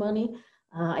education money,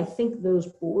 I think those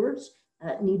boards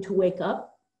need to wake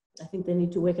up. I think they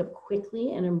need to wake up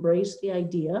quickly and embrace the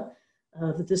idea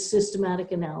of the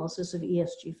systematic analysis of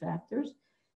ESG factors.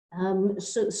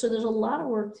 So there's a lot of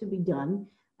work to be done.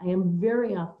 I am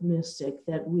very optimistic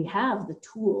that we have the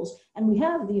tools and we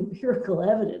have the empirical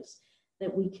evidence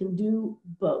that we can do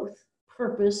both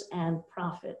purpose and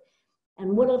profit.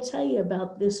 And what I'll tell you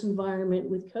about this environment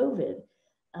with COVID,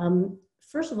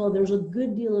 first of all, there's a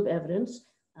good deal of evidence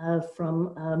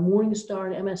from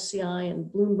Morningstar and MSCI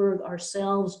and Bloomberg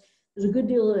ourselves. There's a good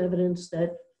deal of evidence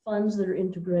that funds that are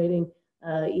integrating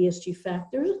ESG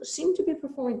factors seem to be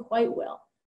performing quite well,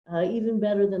 even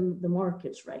better than the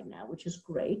markets right now, which is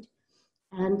great.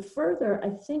 And further, I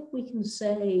think we can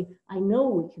say, I know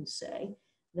we can say,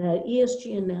 that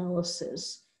ESG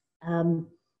analysis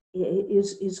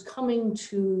is coming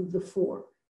to the fore,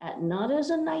 not as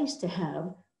a nice to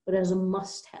have, but as a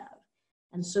must have.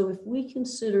 And so if we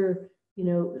consider,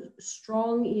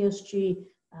 strong ESG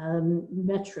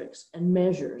metrics and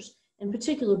measures, in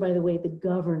particular, by the way, the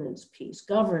governance piece,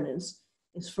 governance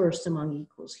is first among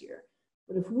equals here.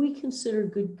 But if we consider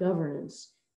good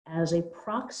governance as a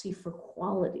proxy for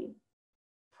quality,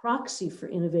 proxy for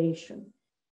innovation,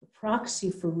 a proxy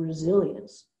for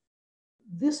resilience,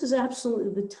 this is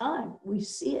absolutely the time. We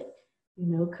see it.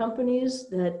 Companies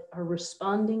that are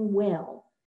responding well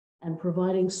and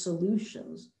providing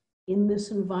solutions in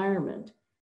this environment,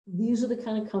 these are the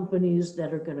kind of companies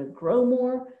that are going to grow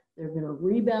more, they're going to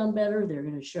rebound better, they're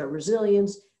going to show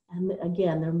resilience, and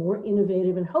again, they're more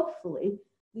innovative, and hopefully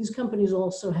these companies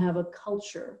also have a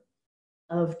culture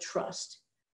of trust.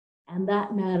 And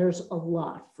that matters a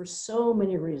lot for so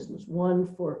many reasons. One,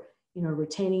 for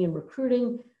retaining and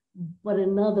recruiting, but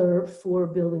another for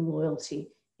building loyalty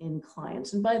in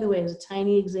clients. And by the way, as a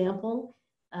tiny example,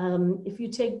 if you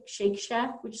take Shake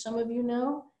Shack, which some of you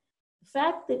know, the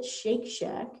fact that Shake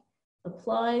Shack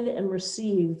applied and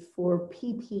received for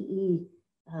PPE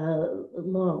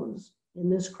loans in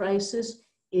this crisis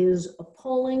is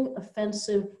appalling,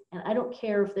 offensive, and I don't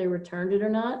care if they returned it or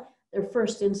not. Their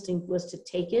first instinct was to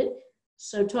take it.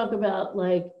 So talk about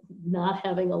not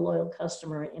having a loyal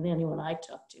customer in anyone I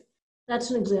talk to.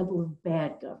 That's an example of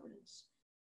bad governance.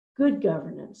 Good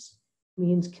governance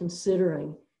means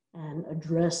considering and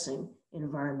addressing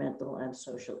environmental and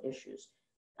social issues.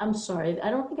 I'm sorry, I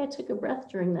don't think I took a breath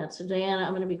during that. So Diana,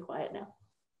 I'm going to be quiet now.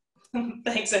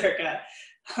 Thanks, Erika.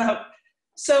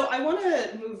 So I want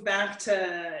to move back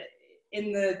to,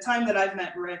 in the time that I've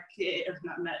met Rick, or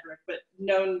not met Rick, but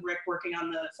known Rick working on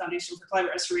the Foundation for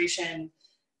Climate Restoration,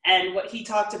 and what he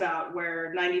talked about,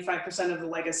 where 95% of the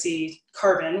legacy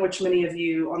carbon, which many of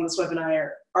you on this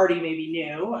webinar already maybe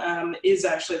knew, is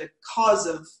actually the cause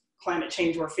of climate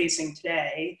change we're facing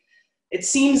today. It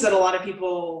seems that a lot of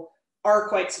people are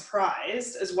quite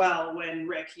surprised as well when,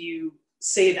 Rick, you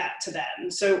say that to them.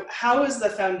 So how is the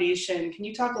foundation, can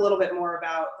you talk a little bit more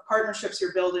about the partnerships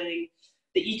you're building,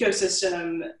 the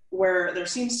ecosystem, where there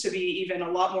seems to be even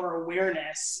a lot more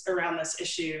awareness around this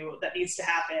issue that needs to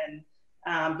happen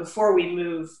before we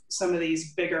move some of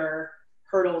these bigger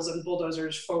hurdles and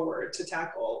bulldozers forward to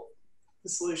tackle the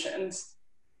solutions?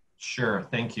 Sure,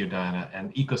 thank you, Diana.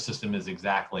 And ecosystem is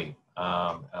exactly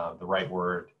the right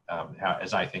word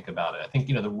as I think about it. I think,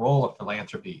 the role of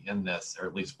philanthropy in this, or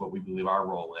at least what we believe our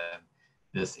role in,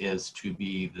 this is to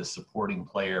be the supporting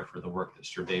player for the work that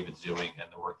Sir David's doing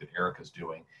and the work that Erika's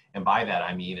doing. And by that,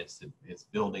 I mean, it's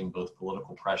building both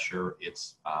political pressure,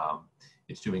 it's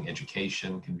doing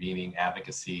education, convening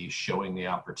advocacy, showing the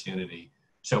opportunity.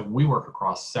 So we work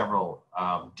across several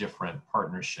different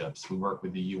partnerships. We work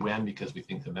with the UN because we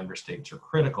think the member states are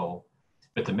critical,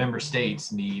 but the member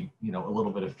states need, you know, a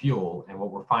little bit of fuel. And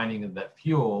what we're finding is that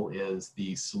fuel is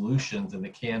the solutions and the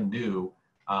can-do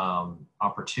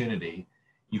opportunity.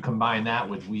 You combine that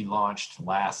with, we launched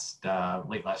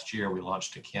late last year, we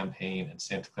launched a campaign in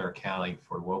Santa Clara County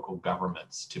for local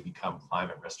governments to become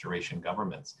climate restoration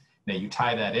governments. Now you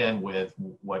tie that in with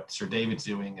what Sir David's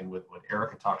doing and with what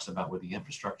Erika talks about with the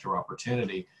infrastructure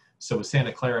opportunity. So with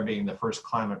Santa Clara being the first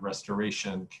climate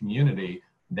restoration community,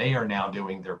 they are now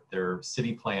doing their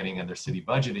city planning and their city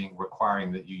budgeting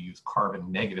requiring that you use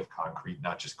carbon negative concrete,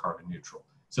 not just carbon neutral.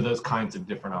 So those kinds of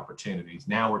different opportunities.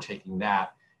 Now we're taking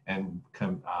that and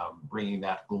bringing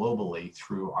that globally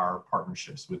through our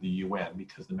partnerships with the UN,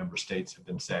 because the member states have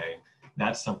been saying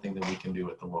that's something that we can do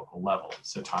at the local level.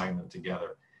 So tying them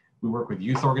together. We work with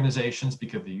youth organizations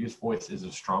because the youth voice is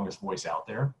the strongest voice out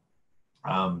there.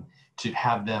 To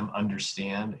have them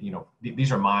understand, you know,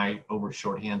 these are my over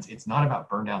shorthands. It's not about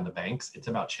burn down the banks. It's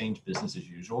about change business as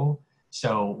usual.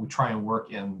 So we try and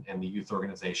work in the youth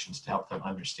organizations to help them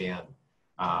understand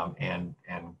and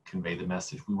convey the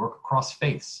message. We work across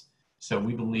faiths. So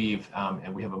we believe,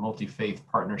 and we have a multi-faith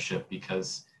partnership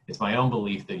because it's my own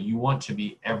belief that you want to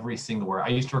be every single where. I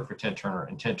used to work for Ted Turner,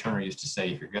 and Ted Turner used to say,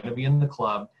 if you're going to be in the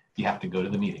club, you have to go to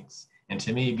the meetings. And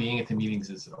to me, being at the meetings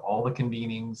is at all the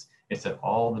convenings, it's at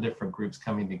all the different groups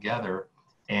coming together.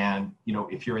 And, you know,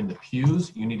 if you're in the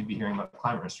pews, you need to be hearing about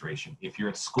climate restoration. If you're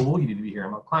at school, you need to be hearing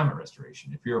about climate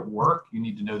restoration. If you're at work, you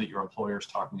need to know that your employer is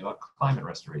talking about climate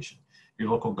restoration. Your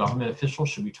local government official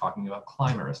should be talking about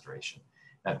climate restoration.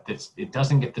 It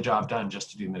doesn't get the job done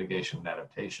just to do mitigation and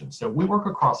adaptation. So we work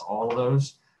across all of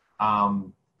those.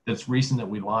 This reason that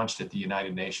we launched at the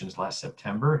United Nations last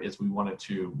September is we wanted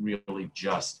to really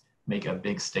just make a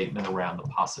big statement around the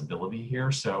possibility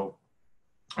here. So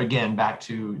again, back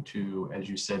to as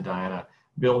you said, Diana,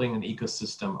 building an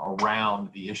ecosystem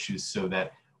around the issues so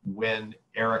that when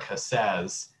Erika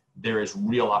says there is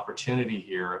real opportunity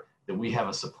here, that we have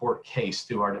a support case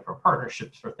through our different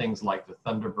partnerships for things like the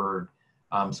Thunderbird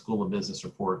School of Business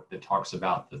report that talks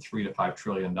about the $3 to $5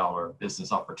 trillion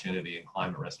business opportunity in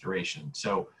climate restoration.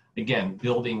 So again,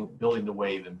 building the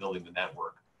wave and building the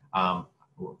network.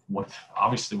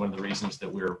 Obviously, one of the reasons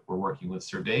that we're working with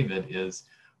Sir David is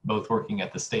both working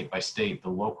at the state by state, the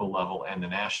local level, and the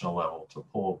national level to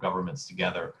pull governments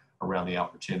together around the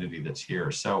opportunity that's here.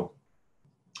 So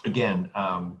again,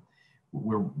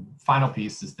 final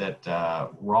piece is that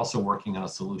we're also working on a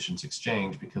solutions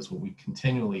exchange, because what we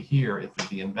continually hear is that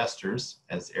the investors,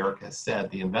 as Erika has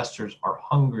said, the investors are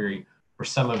hungry for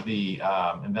some of the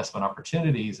investment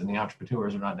opportunities, and the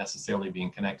entrepreneurs are not necessarily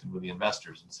being connected with the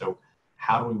investors. And so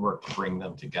how do we work to bring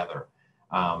them together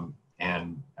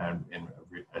and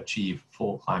achieve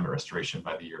full climate restoration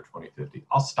by the year 2050?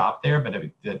 I'll stop there, but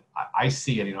I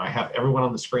see it, you know, I have everyone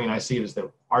on the screen. I see it as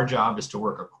that our job is to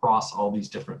work across all these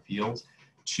different fields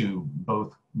to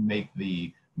both make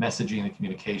the messaging, the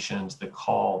communications, the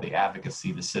call, the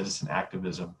advocacy, the citizen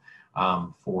activism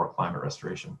for climate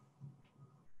restoration.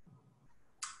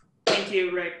 Thank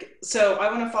you, Rick. So I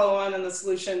want to follow on the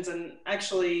solutions, and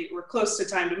actually we're close to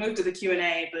time to move to the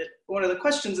Q&A, but one of the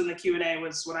questions in the Q&A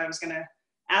was what I was going to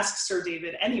ask Sir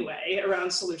David anyway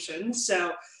around solutions.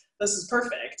 So this is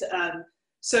perfect.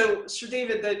 So Sir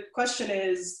David, the question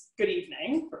is, good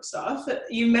evening, first off.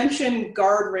 You mentioned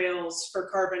guardrails for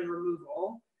carbon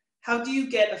removal. How do you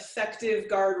get effective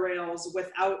guardrails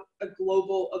without a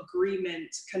global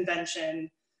agreement convention,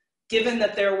 given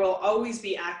that there will always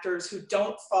be actors who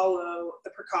don't follow the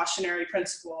precautionary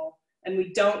principle, and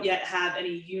we don't yet have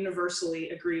any universally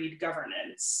agreed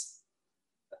governance?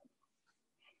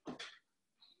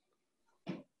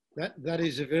 That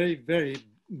is a very, very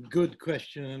good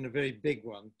question and a very big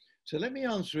one. So let me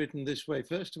answer it in this way.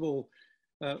 First of all,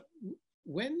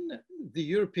 when the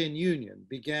European Union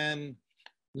began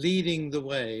leading the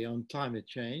way on climate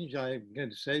change, I'm going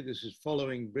to say this is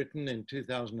following Britain in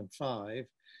 2005,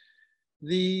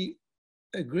 the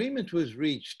agreement was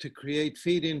reached to create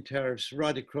feed-in tariffs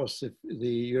right across the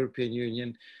European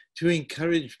Union to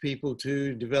encourage people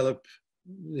to develop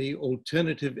the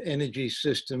alternative energy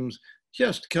systems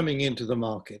just coming into the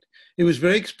market. It was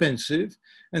very expensive,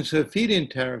 and so feed-in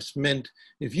tariffs meant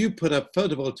if you put up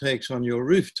photovoltaics on your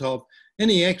rooftop,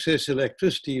 any excess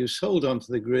electricity you sold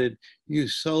onto the grid, you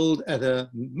sold at a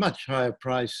much higher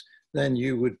price than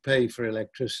you would pay for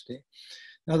electricity.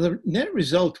 Now, the net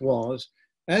result was,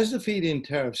 as the feed-in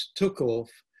tariffs took off,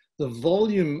 the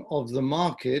volume of the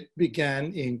market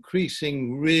began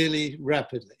increasing really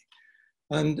rapidly.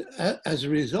 And as a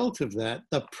result of that,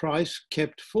 the price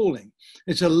kept falling.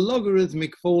 It's a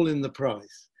logarithmic fall in the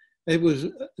price. It was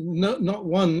not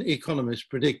one economist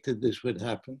predicted this would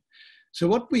happen. So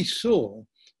what we saw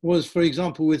was, for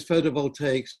example, with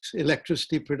photovoltaics,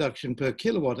 electricity production per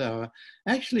kilowatt hour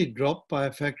actually dropped by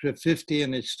a factor of 50,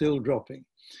 and it's still dropping.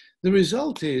 The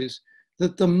result is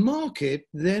that the market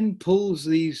then pulls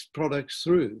these products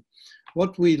through.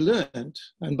 What we learned,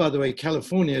 and by the way,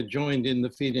 California joined in the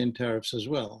feed-in tariffs as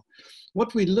well.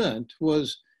 What we learned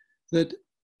was that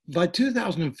by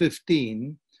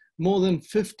 2015, more than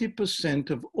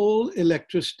 50% of all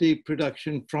electricity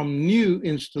production from new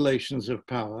installations of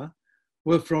power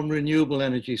were from renewable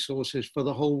energy sources for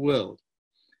the whole world.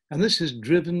 And this is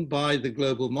driven by the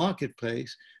global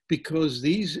marketplace because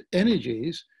these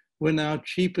energies were now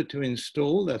cheaper to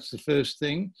install, that's the first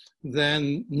thing,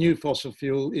 than new fossil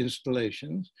fuel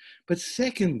installations. But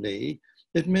secondly,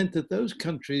 it meant that those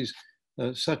countries,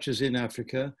 such as in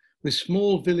Africa, with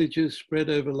small villages spread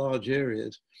over large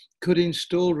areas, could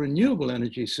install renewable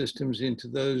energy systems into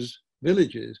those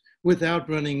villages without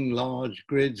running large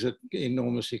grids at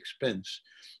enormous expense.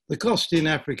 The cost in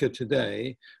Africa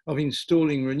today of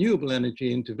installing renewable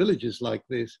energy into villages like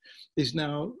this is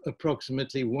now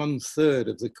approximately 1/3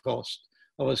 of the cost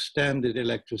of a standard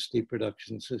electricity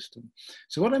production system.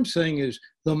 So what I'm saying is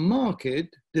the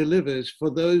market delivers for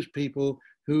those people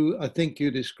who I think you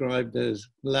described as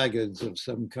laggards of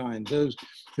some kind, those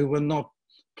who were not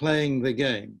playing the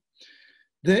game.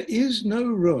 There is no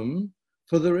room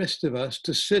for the rest of us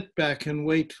to sit back and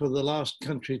wait for the last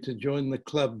country to join the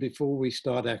club before we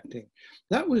start acting.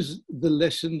 That was the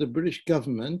lesson the British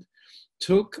government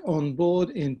took on board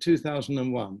in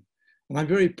 2001. And I'm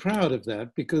very proud of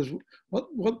that, because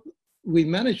what we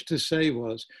managed to say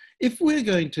was, if we're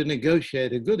going to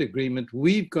negotiate a good agreement,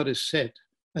 we've got to set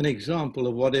an example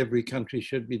of what every country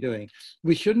should be doing.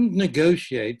 We shouldn't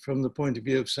negotiate from the point of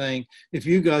view of saying, if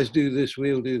you guys do this,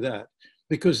 we'll do that,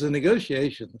 because the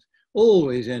negotiations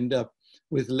always end up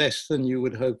with less than you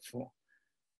would hope for.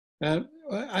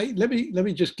 Let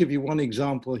me just give you one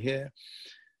example here.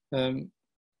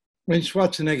 When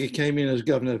Schwarzenegger came in as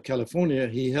governor of California,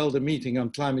 he held a meeting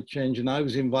on climate change, and I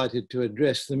was invited to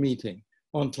address the meeting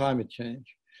on climate change.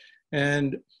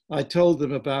 And I told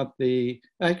them about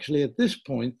actually at this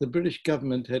point, the British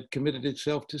government had committed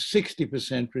itself to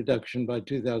 60% reduction by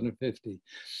 2050.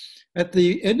 At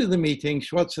the end of the meeting,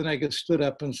 Schwarzenegger stood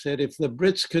up and said, if the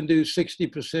Brits can do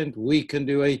 60%, we can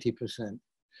do 80%.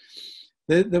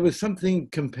 There was something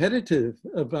competitive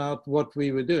about what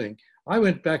we were doing. I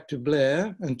went back to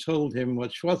Blair and told him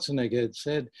what Schwarzenegger had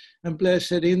said, and Blair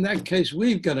said, in that case,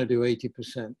 we're going to do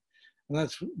 80%. And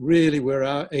that's really where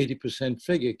our 80%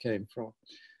 figure came from.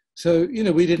 So,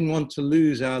 we didn't want to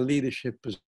lose our leadership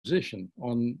position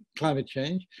on climate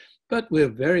change, but we're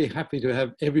very happy to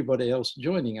have everybody else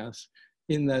joining us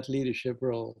in that leadership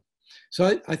role.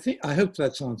 So I hope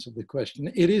that's answered the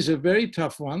question. It is a very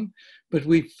tough one, but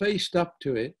we faced up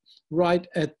to it right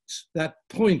at that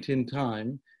point in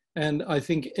time. And I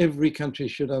think every country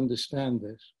should understand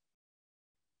this.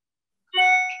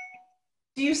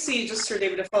 Do you see, just Sir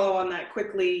David, to follow on that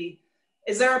quickly,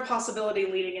 is there a possibility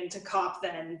leading into COP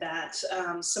then that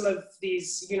some of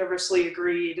these universally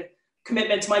agreed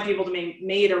commitments might be able to be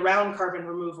made around carbon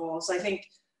removals? I think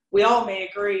we all may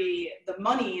agree the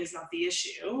money is not the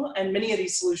issue, and many of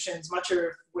these solutions, much of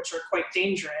which are quite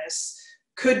dangerous,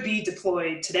 could be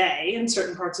deployed today in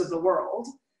certain parts of the world,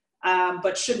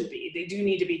 but shouldn't be. They do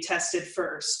need to be tested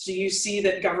first. Do you see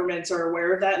that governments are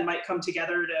aware of that and might come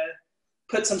together to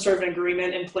put some sort of an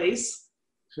agreement in place?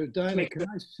 So Diana, can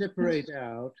I separate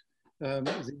out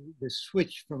the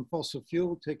switch from fossil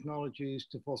fuel technologies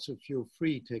to fossil fuel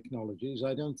free technologies?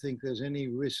 I don't think there's any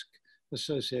risk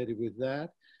associated with that.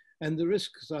 And the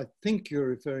risks I think you're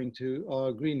referring to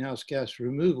are greenhouse gas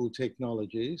removal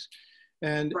technologies.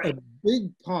 And right. A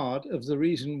big part of the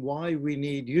reason why we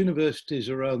need universities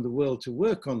around the world to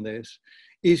work on this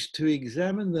is to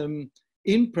examine them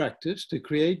in practice, to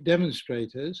create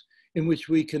demonstrators in which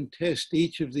we can test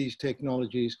each of these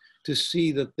technologies to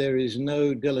see that there is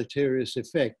no deleterious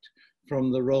effect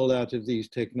from the rollout of these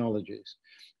technologies.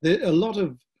 A lot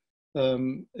of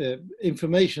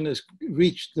information has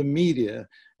reached the media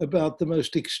about the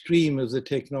most extreme of the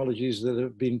technologies that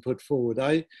have been put forward.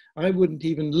 I wouldn't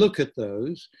even look at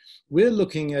those. We're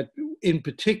looking at, in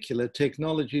particular,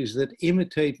 technologies that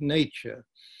imitate nature.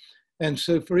 And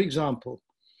so, for example,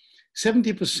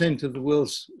 70% of the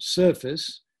world's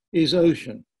surface is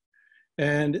ocean.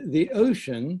 And the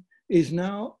ocean is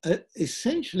now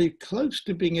essentially close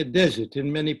to being a desert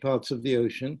in many parts of the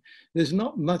ocean. There's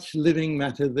not much living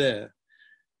matter there.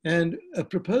 And a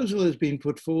proposal has been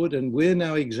put forward, and we're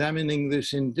now examining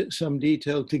this in some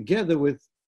detail together with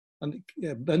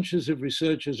bunches of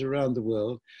researchers around the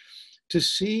world to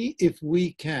see if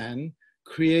we can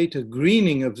create a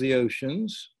greening of the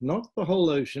oceans, not the whole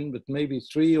ocean, but maybe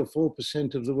 3 or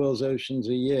 4% of the world's oceans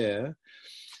a year,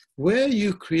 where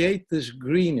you create this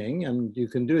greening, and you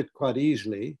can do it quite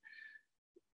easily,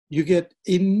 you get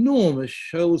enormous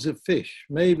shoals of fish,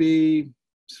 maybe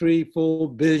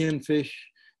 3-4 billion fish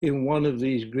in one of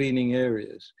these greening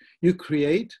areas. You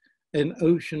create an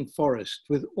ocean forest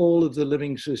with all of the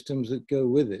living systems that go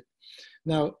with it.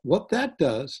 Now, what that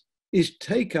does is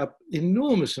take up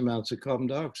enormous amounts of carbon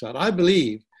dioxide. I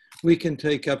believe we can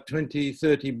take up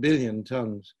 20-30 billion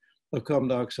tons of carbon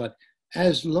dioxide,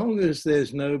 as long as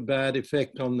there's no bad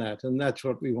effect on that. And that's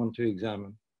what we want to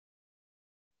examine.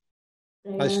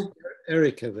 I see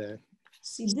Erika there.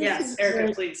 See, this yes,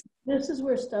 Erika, please. This is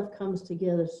where stuff comes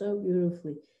together so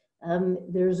beautifully.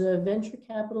 There's a venture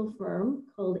capital firm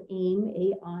called AIM,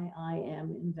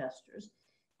 A-I-I-M Investors,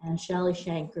 and Shally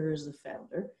Shanker is the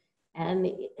founder.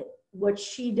 And what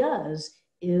she does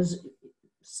is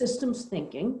systems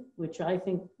thinking, which I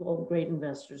think all great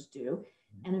investors do.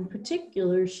 And in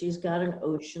particular, she's got an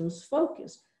oceans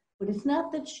focus. But it's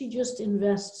not that she just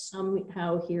invests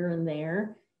somehow here and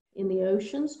there in the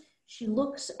oceans. She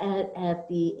looks at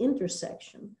the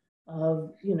intersection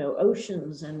of, you know,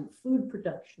 oceans and food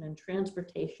production and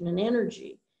transportation and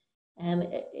energy. And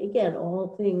again,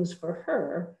 all things for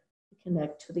her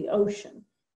connect to the ocean.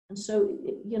 And so,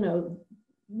 you know,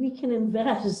 we can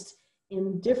invest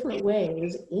in different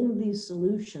ways in these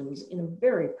solutions in a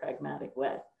very pragmatic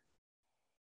way.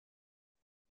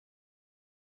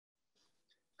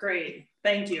 Great.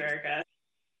 Thank you, Erika.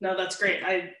 No, that's great.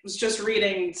 I was just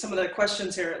reading some of the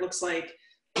questions here. It looks like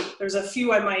there's a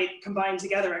few I might combine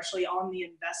together actually on the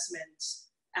investment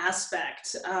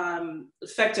aspect.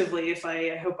 Effectively,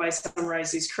 I hope I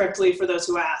summarize these correctly for those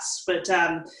who asked, but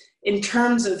in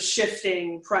terms of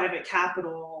shifting private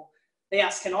capital, they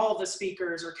ask, can all the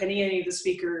speakers or can any of the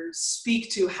speakers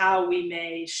speak to how we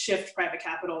may shift private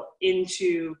capital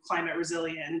into climate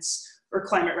resilience or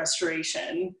climate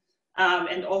restoration?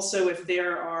 And also if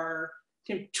there are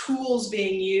tools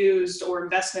being used or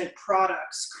investment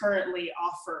products currently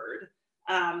offered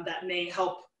that may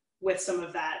help with some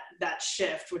of that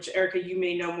shift, which Erika, you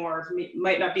may know more,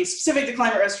 might not be specific to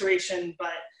climate restoration,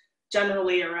 but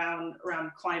generally around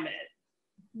climate.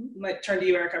 Might turn to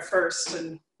you, Erika, first,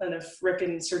 and then if Rick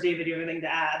and Sir David, you have anything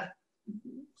to add.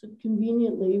 So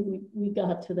conveniently, we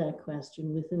got to that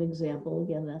question with an example.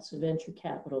 Again, that's a venture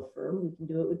capital firm. We can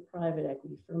do it with private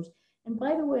equity firms. And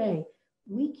by the way,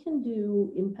 we can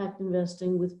do impact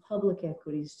investing with public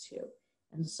equities too.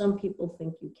 And some people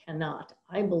think you cannot.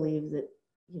 I believe that,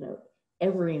 you know,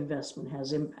 every investment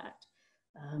has impact.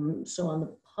 So on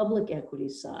the public equity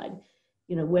side,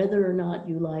 you know, whether or not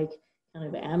you like kind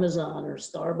of Amazon or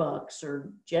Starbucks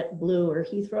or JetBlue or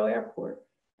Heathrow Airport,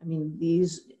 I mean,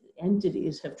 these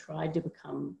entities have tried to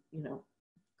become, you know,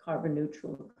 carbon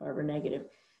neutral or carbon negative.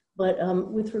 But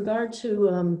with regard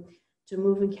to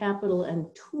moving capital and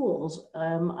tools,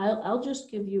 I'll just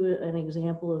give you an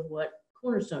example of what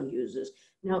Cornerstone uses.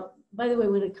 Now, by the way,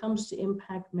 when it comes to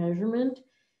impact measurement,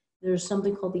 there's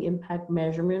something called the Impact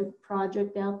Measurement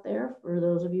Project out there. For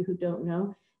those of you who don't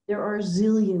know, there are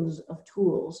zillions of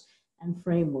tools and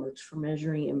frameworks for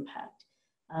measuring impact.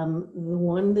 The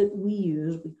one that we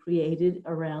use, we created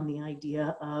around the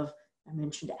idea of, I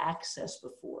mentioned access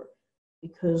before,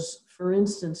 because for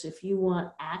instance, if you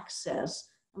want access,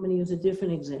 I'm going to use a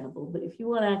different example, but if you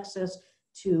want access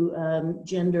to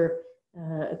gender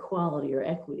equality or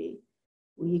equity,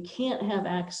 well, you can't have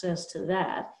access to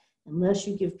that unless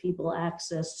you give people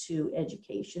access to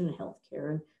education and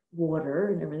healthcare and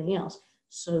water and everything else.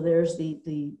 So there's the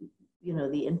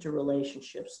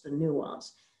interrelationships, the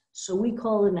nuance. So we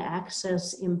call it an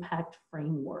access impact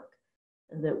framework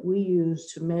that we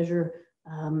use to measure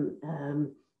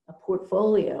a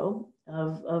portfolio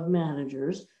of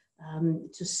managers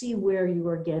to see where you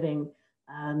are getting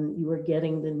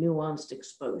the nuanced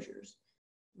exposures,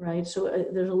 right? So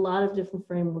there's a lot of different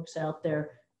frameworks out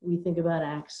there. We think about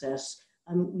access.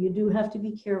 You do have to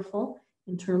be careful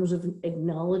in terms of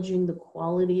acknowledging the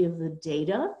quality of the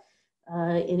data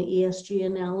in ESG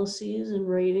analyses and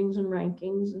ratings and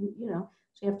rankings, and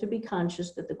so you have to be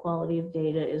conscious that the quality of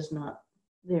data is not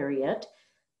there yet.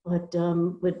 But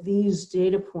these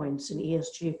data points in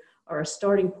ESG are a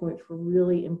starting point for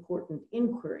really important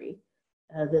inquiry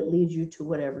that leads you to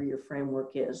whatever your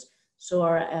framework is. So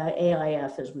our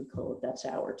AIF, as we call it, that's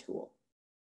our tool.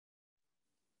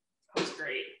 That's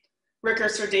great. Rick or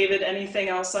Sir David, anything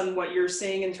else on what you're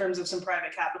seeing in terms of some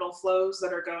private capital flows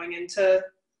that are going into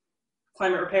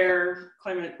climate repair,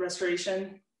 climate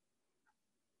restoration?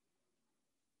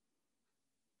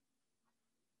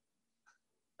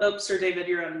 Oh, Sir David,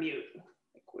 you're on mute.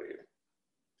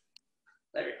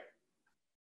 There you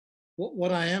go.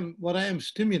 What I am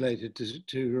stimulated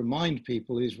to remind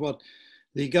people is what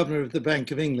the Governor of the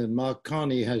Bank of England, Mark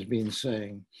Carney, has been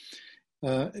saying.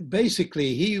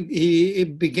 Basically, he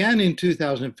began in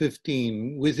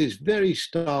 2015 with his very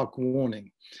stark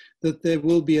warning that there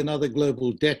will be another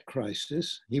global debt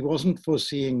crisis. He wasn't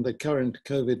foreseeing the current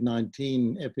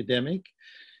COVID-19 epidemic.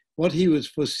 What he was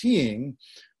foreseeing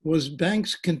was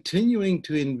banks continuing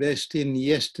to invest in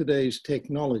yesterday's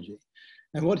technology.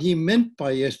 And what he meant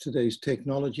by yesterday's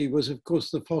technology was, of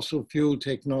course, the fossil fuel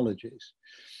technologies.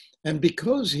 And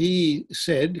because he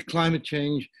said climate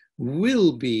change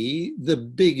will be the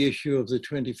big issue of the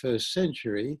 21st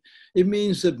century, it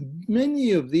means that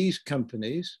many of these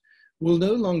companies will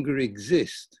no longer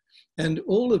exist. And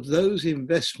all of those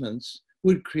investments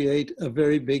would create a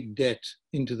very big debt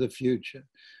into the future.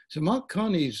 So Mark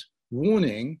Carney's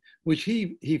warning, which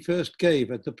he first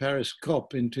gave at the Paris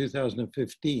COP in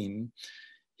 2015,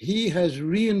 he has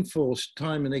reinforced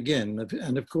time and again.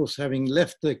 And of course, having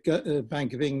left the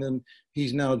Bank of England,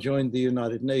 he's now joined the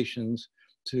United Nations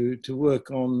to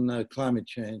work on climate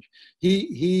change.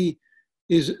 He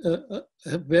is a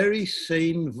very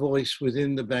sane voice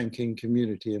within the banking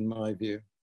community, in my view.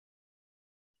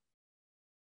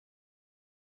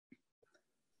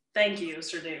 Thank you,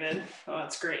 Sir David. Oh,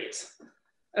 that's great.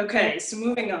 Okay, so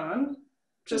moving on.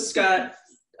 Just got,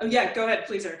 oh yeah, go ahead,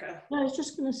 please, Erika. I was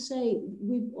just going to say,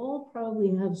 we all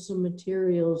probably have some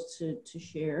materials to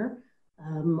share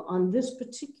on this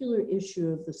particular issue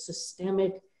of the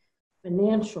systemic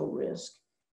financial risk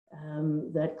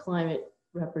that climate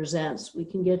represents. We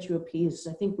can get you a piece,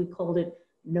 I think we called it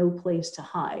No Place to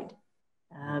Hide.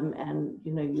 And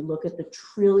you know, you look at the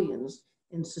trillions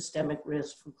in systemic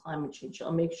risk from climate change.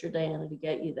 I'll make sure, Diana, to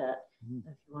get you that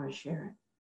if you want to share it.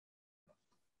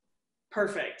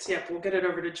 Perfect. Yep, we'll get it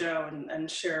over to Joe and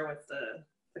share with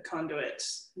the conduit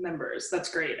members.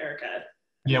 That's great, Erika.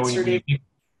 Yeah,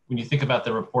 when you think about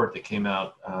the report that came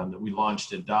out that we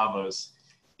launched at Davos,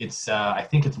 it's I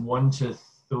think it's $1 to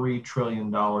 $3 trillion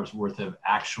worth of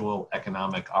actual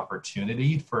economic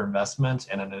opportunity for investment,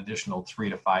 and an additional $3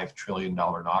 to $5 trillion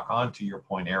knock-on, to your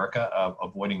point, Erika, of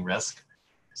avoiding risk.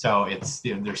 So it's,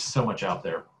 you know, there's so much out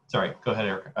there. Sorry, go ahead,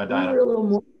 Erika. Diana. We're a little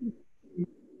more.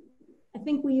 I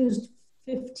think we used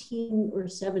 15 or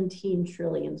 17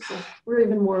 trillion, so we're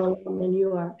even more alone than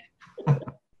you are.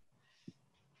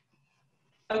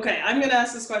 Okay, I'm going to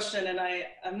ask this question, and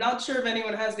I'm not sure if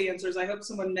anyone has the answers. I hope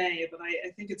someone may, but I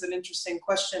think it's an interesting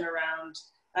question around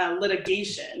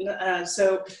litigation.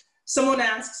 So someone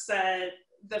asks that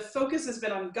the focus has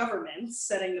been on governments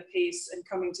setting the pace and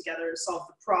coming together to solve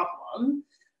the problem.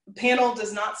 The panel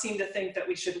does not seem to think that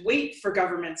we should wait for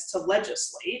governments to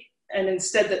legislate, and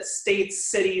instead that states,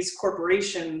 cities,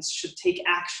 corporations should take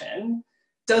action.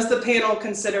 Does the panel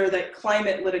consider that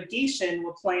climate litigation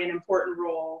will play an important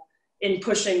role in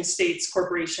pushing states,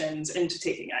 corporations into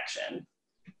taking action?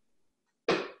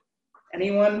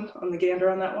 Anyone on the gander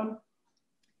on that one?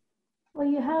 Well,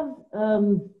 you have,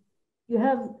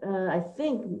 I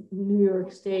think, New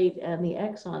York State and the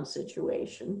Exxon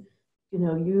situation, you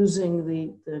know, using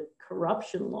the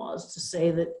corruption laws to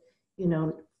say that, you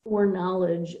know,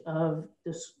 foreknowledge of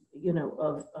this, you know,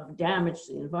 of damage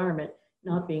to the environment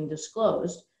not being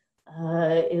disclosed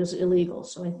is illegal.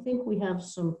 So I think we have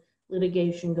some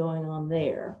litigation going on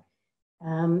there.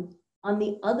 On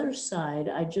the other side,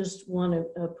 I just want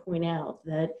to point out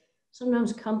that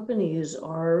sometimes companies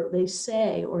they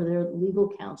say, or their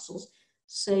legal counsels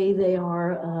say they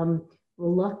are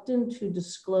reluctant to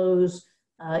disclose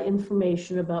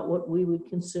information about what we would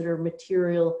consider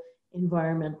material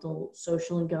environmental,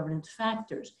 social, and governance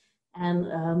factors.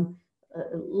 And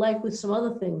like with some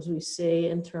other things we see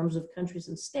in terms of countries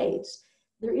and states,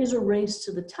 there is a race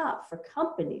to the top for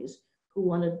companies who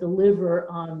want to deliver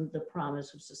on the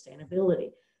promise of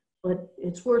sustainability. But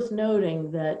it's worth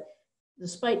noting that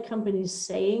despite companies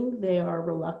saying they are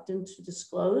reluctant to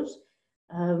disclose,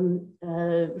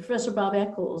 Professor Bob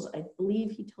Eccles, I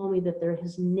believe he told me that there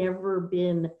has never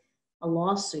been a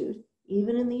lawsuit,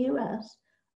 even in the US,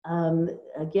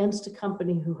 against a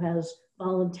company who has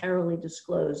voluntarily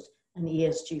disclosed an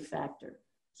ESG factor.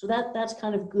 So that's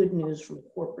kind of good news from a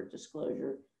corporate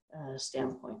disclosure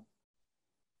standpoint.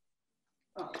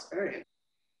 Oh, that's very good.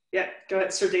 Yeah, go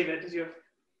ahead, Sir David. Did you have...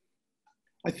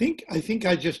 I think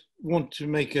I just want to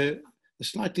make a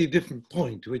slightly different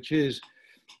point, which is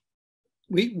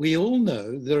we all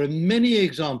know there are many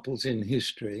examples in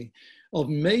history of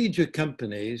major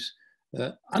companies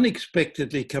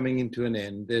unexpectedly coming into an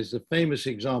end. There's the famous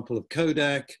example of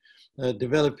Kodak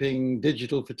developing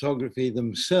digital photography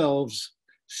themselves,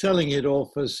 selling it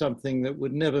off as something that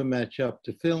would never match up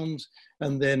to films,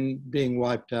 and then being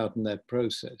wiped out in that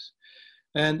process.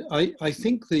 And I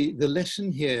think the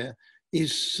lesson here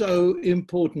is so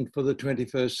important for the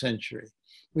 21st century.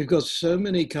 We've got so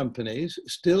many companies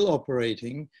still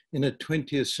operating in a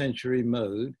 20th century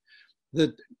mode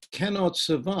that cannot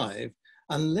survive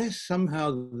unless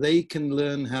somehow they can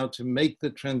learn how to make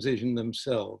the transition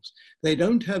themselves. They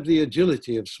don't have the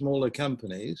agility of smaller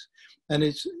companies, and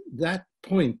it's that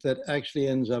point that actually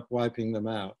ends up wiping them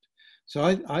out.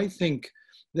 So I think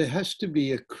there has to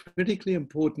be a critically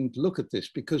important look at this,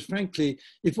 because frankly,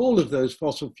 if all of those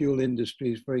fossil fuel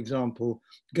industries, for example,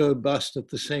 go bust at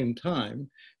the same time,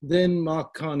 then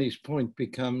Mark Carney's point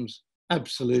becomes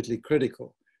absolutely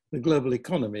critical. The global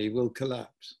economy will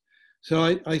collapse.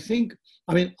 So I think,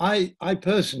 I mean, I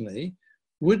personally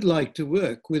would like to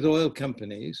work with oil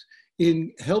companies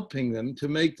in helping them to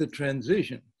make the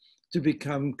transition to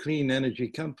become clean energy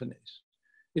companies.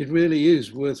 It really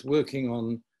is worth working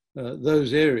on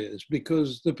those areas,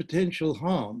 because the potential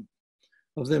harm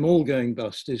of them all going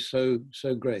bust is so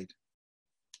great.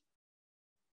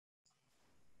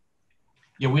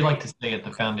 Yeah, we like to say at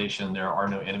the foundation, there are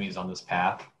no enemies on this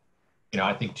path. You know,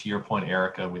 I think to your point,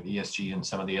 Erika, with ESG and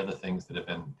some of the other things that have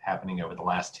been happening over the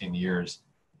last 10 years,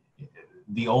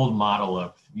 the old model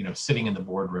of, you know, sitting in the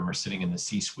boardroom or sitting in the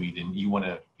C-suite and you want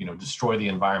to, you know, destroy the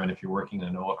environment if you're working in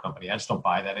an oil company, I just don't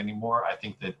buy that anymore. I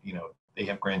think that, you know, they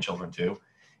have grandchildren too,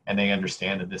 and they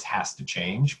understand that this has to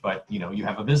change, but, you know, you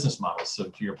have a business model. So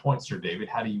to your point, Sir David,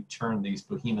 how do you turn these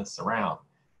behemoths around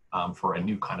for a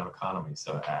new kind of economy?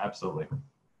 So absolutely.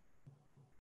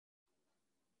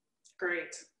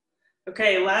 Great.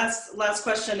 Okay, last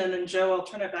question, and then Joe, I'll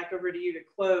turn it back over to you to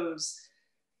close.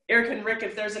 Erika and Rick,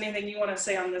 if there's anything you want to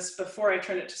say on this before I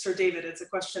turn it to Sir David, it's a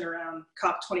question around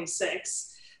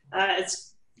COP26.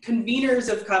 It's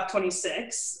conveners of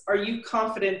COP26. Are you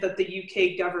confident that the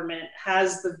UK government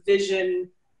has the vision,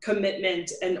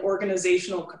 commitment, and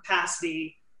organizational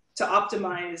capacity to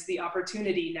optimize the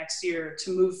opportunity next year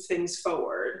to move things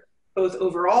forward, both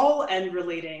overall and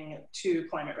relating to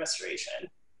climate restoration?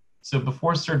 So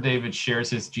before Sir David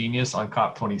shares his genius on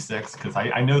COP26, because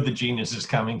I know the genius is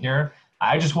coming here,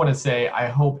 I just want to say I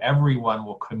hope everyone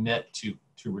will commit to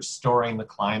restoring the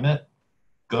climate.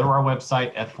 Go to our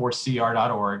website,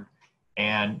 f4cr.org,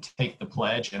 and take the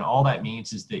pledge. And all that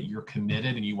means is that you're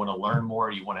committed and you want to learn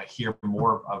more, you want to hear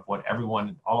more of what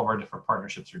everyone, all of our different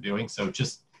partnerships are doing. So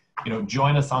just, you know,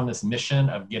 join us on this mission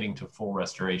of getting to full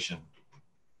restoration.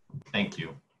 Thank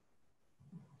you.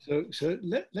 So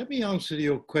let me answer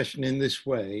your question in this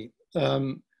way.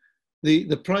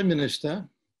 The Prime Minister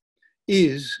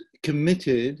is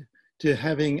committed to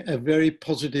having a very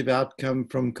positive outcome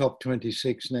from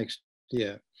COP26 next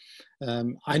year.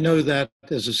 I know that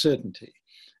as a certainty.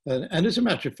 And as a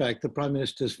matter of fact, the Prime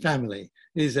Minister's family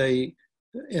is an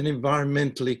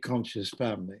environmentally conscious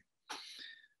family.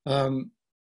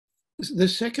 The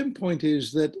second point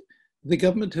is that the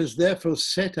government has therefore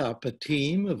set up a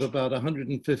team of about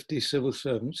 150 civil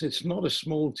servants. It's not a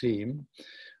small team,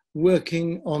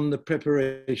 working on the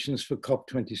preparations for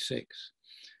COP26.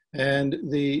 And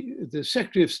the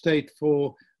Secretary of State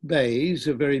for Bays,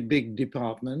 a very big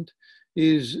department,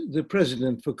 is the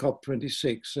president for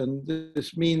COP26. And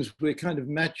this means we're kind of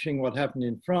matching what happened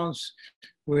in France,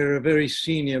 where a very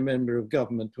senior member of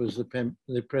government was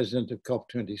the president of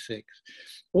COP26.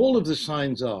 All of the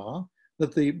signs are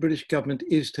that the British government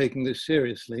is taking this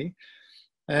seriously.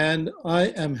 And I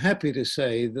am happy to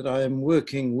say that I am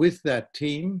working with that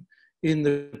team in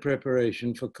the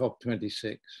preparation for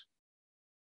COP26.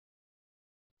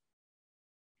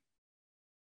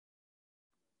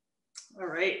 All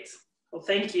right. Well,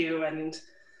 thank you. And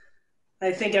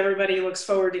I think everybody looks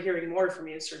forward to hearing more from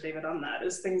you, Sir David, on that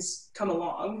as things come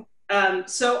along.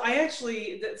 So I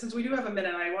actually, since we do have a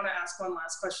minute, I want to ask one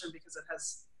last question because it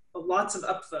has lots of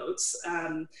upvotes.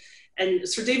 And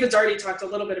Sir David's already talked a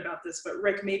little bit about this, but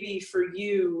Rick, maybe for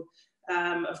you,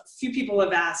 a few people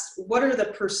have asked, what are the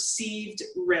perceived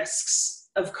risks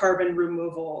of carbon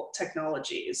removal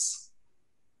technologies?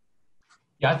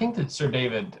 Yeah, I think that Sir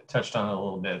David touched on it a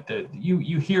little bit. That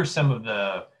you hear some of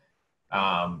the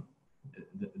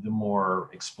more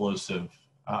explosive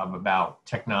about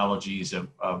technologies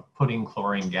of putting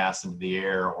chlorine gas into the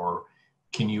air, or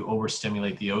can you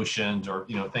overstimulate the oceans, or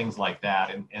things like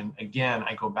that. And again,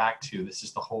 I go back to, this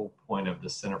is the whole point of the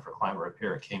Center for Climate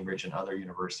Repair at Cambridge and other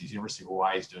universities. University of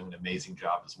Hawaii is doing an amazing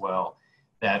job as well,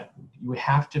 that you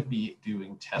have to be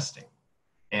doing testing.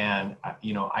 And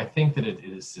I think that it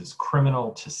is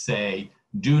criminal to say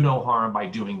do no harm by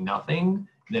doing nothing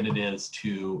than it is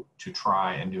to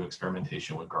try and do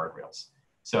experimentation with guardrails.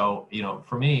 So,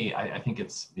 for me, I think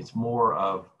it's more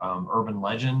of urban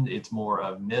legend, it's more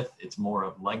of myth, it's more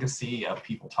of legacy of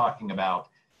people talking about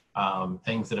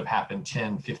things that have happened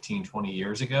 10, 15, 20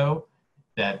 years ago,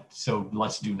 so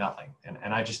let's do nothing.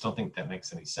 And I just don't think that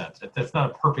makes any sense. That's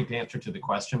not a perfect answer to the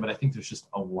question, but I think there's just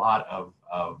a lot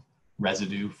of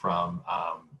residue from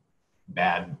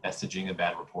bad messaging and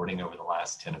bad reporting over the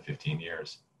last 10 to 15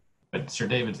 years. But Sir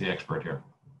David's the expert here.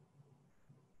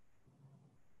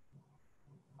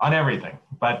 On everything,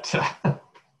 but.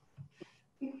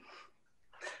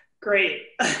 Great.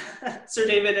 Sir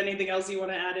David, anything else you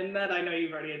want to add in that? I know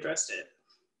you've already addressed it.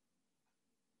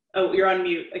 Oh, you're on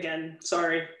mute again,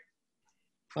 sorry.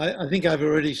 I think I've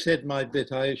already said my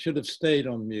bit. I should have stayed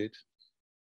on mute.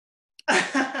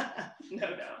 No.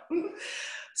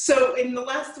 So in the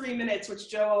last 3 minutes, which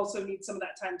Joe also needs some of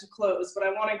that time to close, but I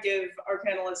want to give our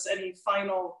panelists any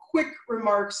final quick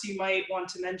remarks you might want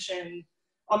to mention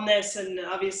on this. And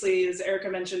obviously, as Erika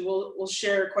mentioned, we'll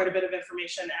share quite a bit of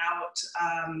information out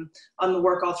on the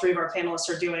work all three of our panelists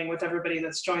are doing with everybody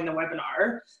that's joined the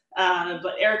webinar.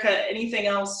 But Erika, anything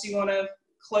else you want to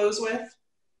close with?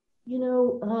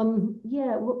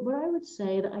 Yeah, what I would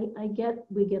say,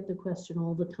 we get the question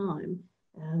all the time,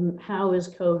 how is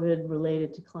COVID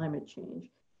related to climate change?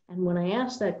 And when I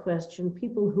ask that question,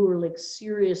 people who are like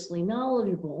seriously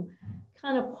knowledgeable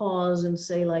kind of pause and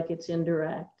say like it's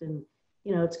indirect and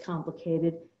it's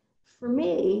complicated. For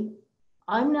me,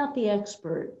 I'm not the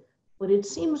expert, but it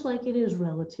seems like it is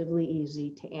relatively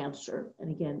easy to answer.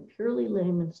 And again, purely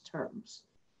layman's terms.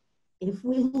 If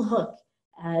we look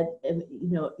at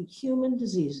human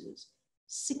diseases,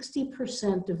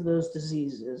 60% of those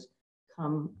diseases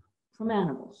come from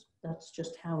animals. That's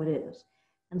just how it is.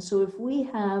 And so if we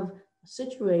have a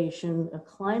situation, a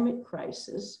climate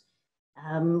crisis,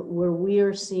 where we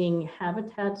are seeing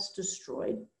habitats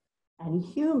destroyed and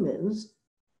humans,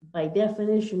 by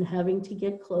definition, having to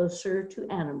get closer to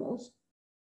animals,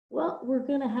 well, we're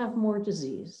going to have more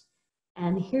disease.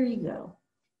 And here you go.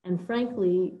 And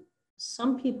frankly,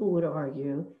 some people would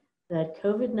argue that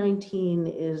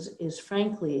COVID-19 is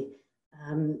frankly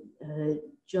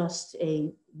just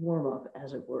a warm-up,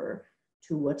 as it were,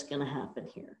 to what's going to happen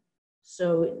here.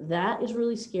 So that is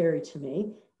really scary to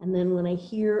me. And then when I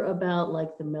hear about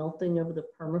like the melting of the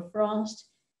permafrost,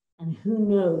 and who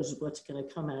knows what's going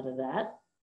to come out of that,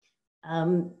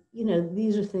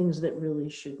 these are things that really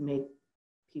should make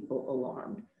people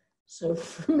alarmed. So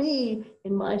for me,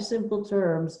 in my simple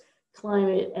terms,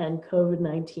 climate and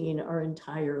COVID-19 are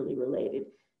entirely related.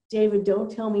 David,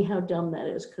 don't tell me how dumb that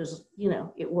is, because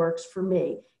it works for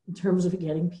me in terms of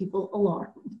getting people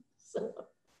alarmed. So.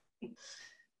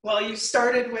 Well, you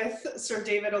started with Sir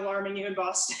David alarming you in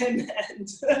Boston and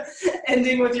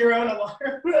ending with your own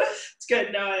alarm. It's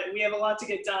good. No, we have a lot to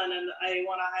get done, and I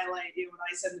want to highlight what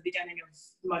I said in the beginning of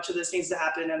much of this needs to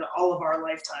happen in all of our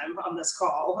lifetime on this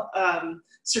call.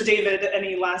 Sir David,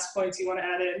 any last points you want to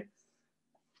add in?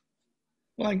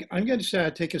 Well, I'm going to say I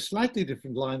take a slightly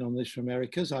different line on this from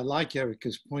Erika's. I like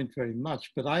Erika's point very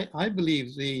much, but I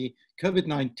believe the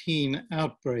COVID-19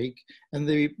 outbreak and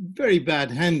the very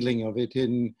bad handling of it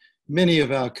in many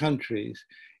of our countries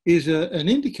is an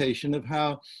indication of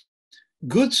how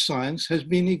good science has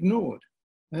been ignored.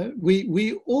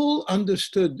 We all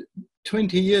understood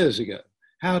 20 years ago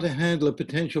how to handle a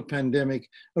potential pandemic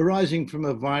arising from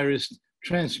a virus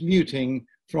transmuting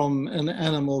from an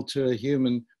animal to a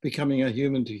human, becoming a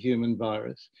human-to-human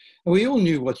virus. And we all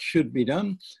knew what should be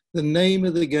done. The name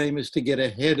of the game is to get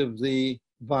ahead of the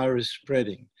virus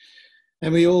spreading.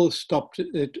 And we all stopped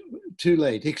it too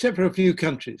late, except for a few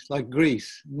countries like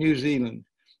Greece, New Zealand,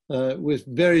 with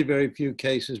very, very few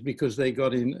cases because they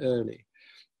got in early.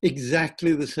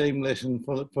 Exactly the same lesson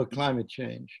for climate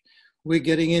change. We're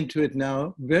getting into it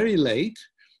now very late,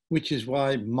 which is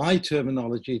why my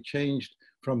terminology changed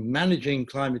from managing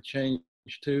climate change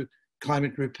to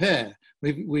climate repair.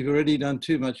 We've already done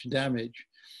too much damage.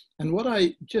 And what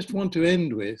I just want to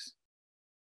end with,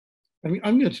 I'm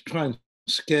going to try and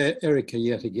scare Erika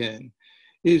yet again,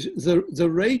 is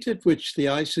the rate at which the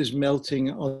ice is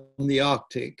melting on the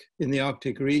Arctic, in the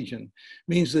Arctic region,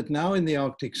 means that now in the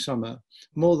Arctic summer,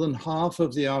 more than half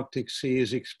of the Arctic Sea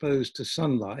is exposed to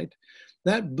sunlight.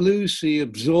 That blue sea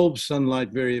absorbs sunlight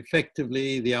very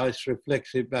effectively. The ice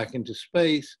reflects it back into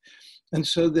space. And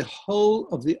so the whole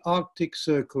of the Arctic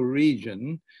Circle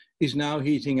region is now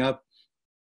heating up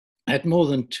at more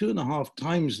than 2.5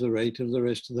 times the rate of the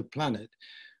rest of the planet,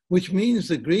 which means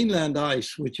the Greenland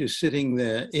ice, which is sitting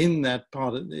there in that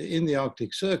part of in the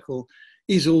Arctic Circle,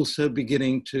 is also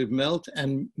beginning to melt,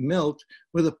 and melt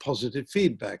with a positive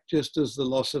feedback, just as the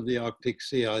loss of the Arctic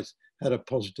sea ice had a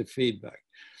positive feedback.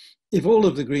 If all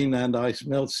of the Greenland ice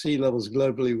melts, sea levels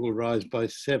globally will rise by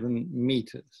 7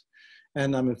 meters.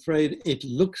 And I'm afraid it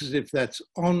looks as if that's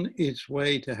on its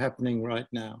way to happening right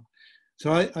now.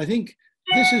 So I think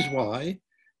this is why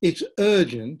it's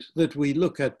urgent that we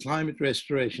look at climate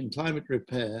restoration, climate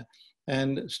repair,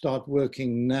 and start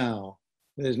working now.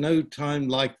 There's no time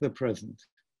like the present.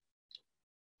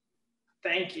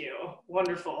 Thank you.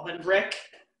 Wonderful. And Rick,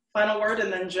 final word,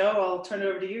 and then Joe, I'll turn it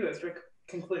over to you as Rick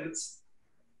concludes.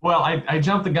 Well, I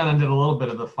jumped the gun and did a little bit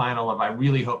of the final of I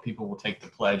really hope people will take the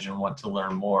pledge and want to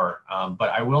learn more. But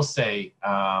I will say,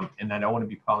 and I don't want to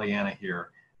be Pollyanna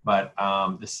here, but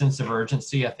the sense of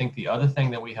urgency, I think the other thing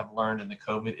that we have learned in the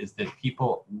COVID is that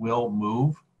people will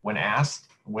move when asked,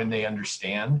 when they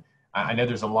understand. I know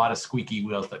there's a lot of squeaky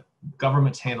wheels that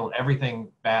governments handled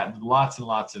everything bad, lots and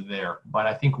lots of there. But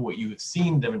I think what you've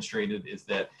seen demonstrated is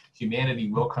that humanity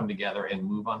will come together and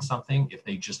move on something if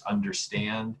they just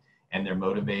understand and they're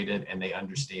motivated and they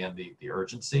understand the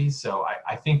urgency. So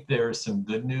I think there's some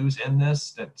good news in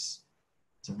this. It's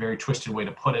a very twisted way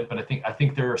to put it, but I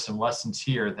think there are some lessons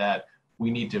here that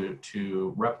we need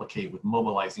to replicate with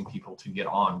mobilizing people to get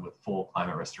on with full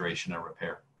climate restoration and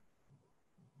repair.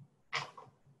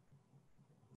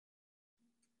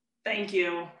 Thank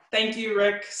you. Thank you,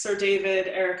 Rick, Sir David,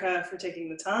 Erika, for taking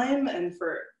the time, and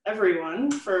for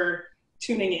everyone for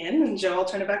tuning in. And Joe, I'll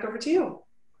turn it back over to you.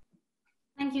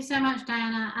 Thank you so much,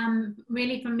 Diana.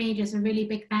 Really from me, just a really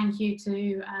big thank you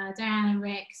to Diana,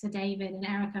 Rick, Sir David, and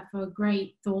Erika for a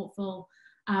great, thoughtful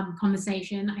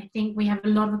conversation. I think we have a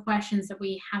lot of questions that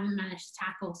we haven't managed to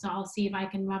tackle, so I'll see if I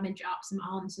can rummage up some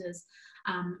answers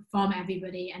from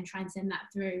everybody and try and send that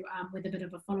through with a bit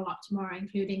of a follow-up tomorrow,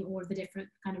 including all of the different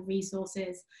kind of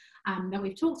resources that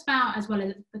we've talked about, as well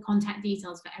as the contact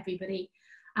details for everybody.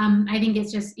 I think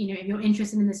it's just, you know, if you're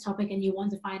interested in this topic and you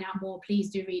want to find out more, please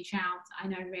do reach out. I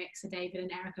know Rick, Sir David,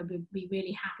 and Erika would be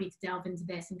really happy to delve into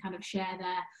this and kind of share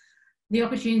the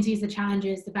opportunities, the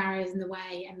challenges, the barriers in the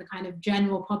way, and the kind of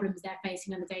general problems they're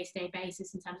facing on a day-to-day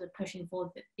basis in terms of pushing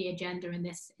forward the agenda in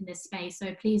this space.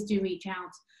 So please do reach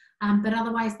out. But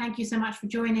otherwise, thank you so much for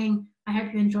joining. I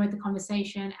hope you enjoyed the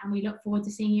conversation, and we look forward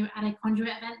to seeing you at a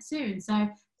Conduit event soon. So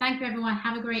thank you, everyone.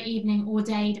 Have a great evening or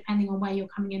day, depending on where you're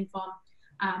coming in from.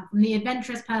 From the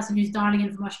adventurous person who's dialing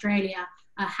in from Australia,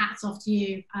 hats off to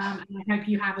you, and I hope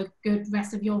you have a good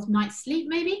rest of your night's sleep,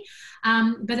 maybe.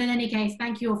 But in any case,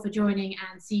 thank you all for joining,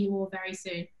 and see you all very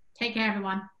soon. Take care,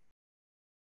 everyone.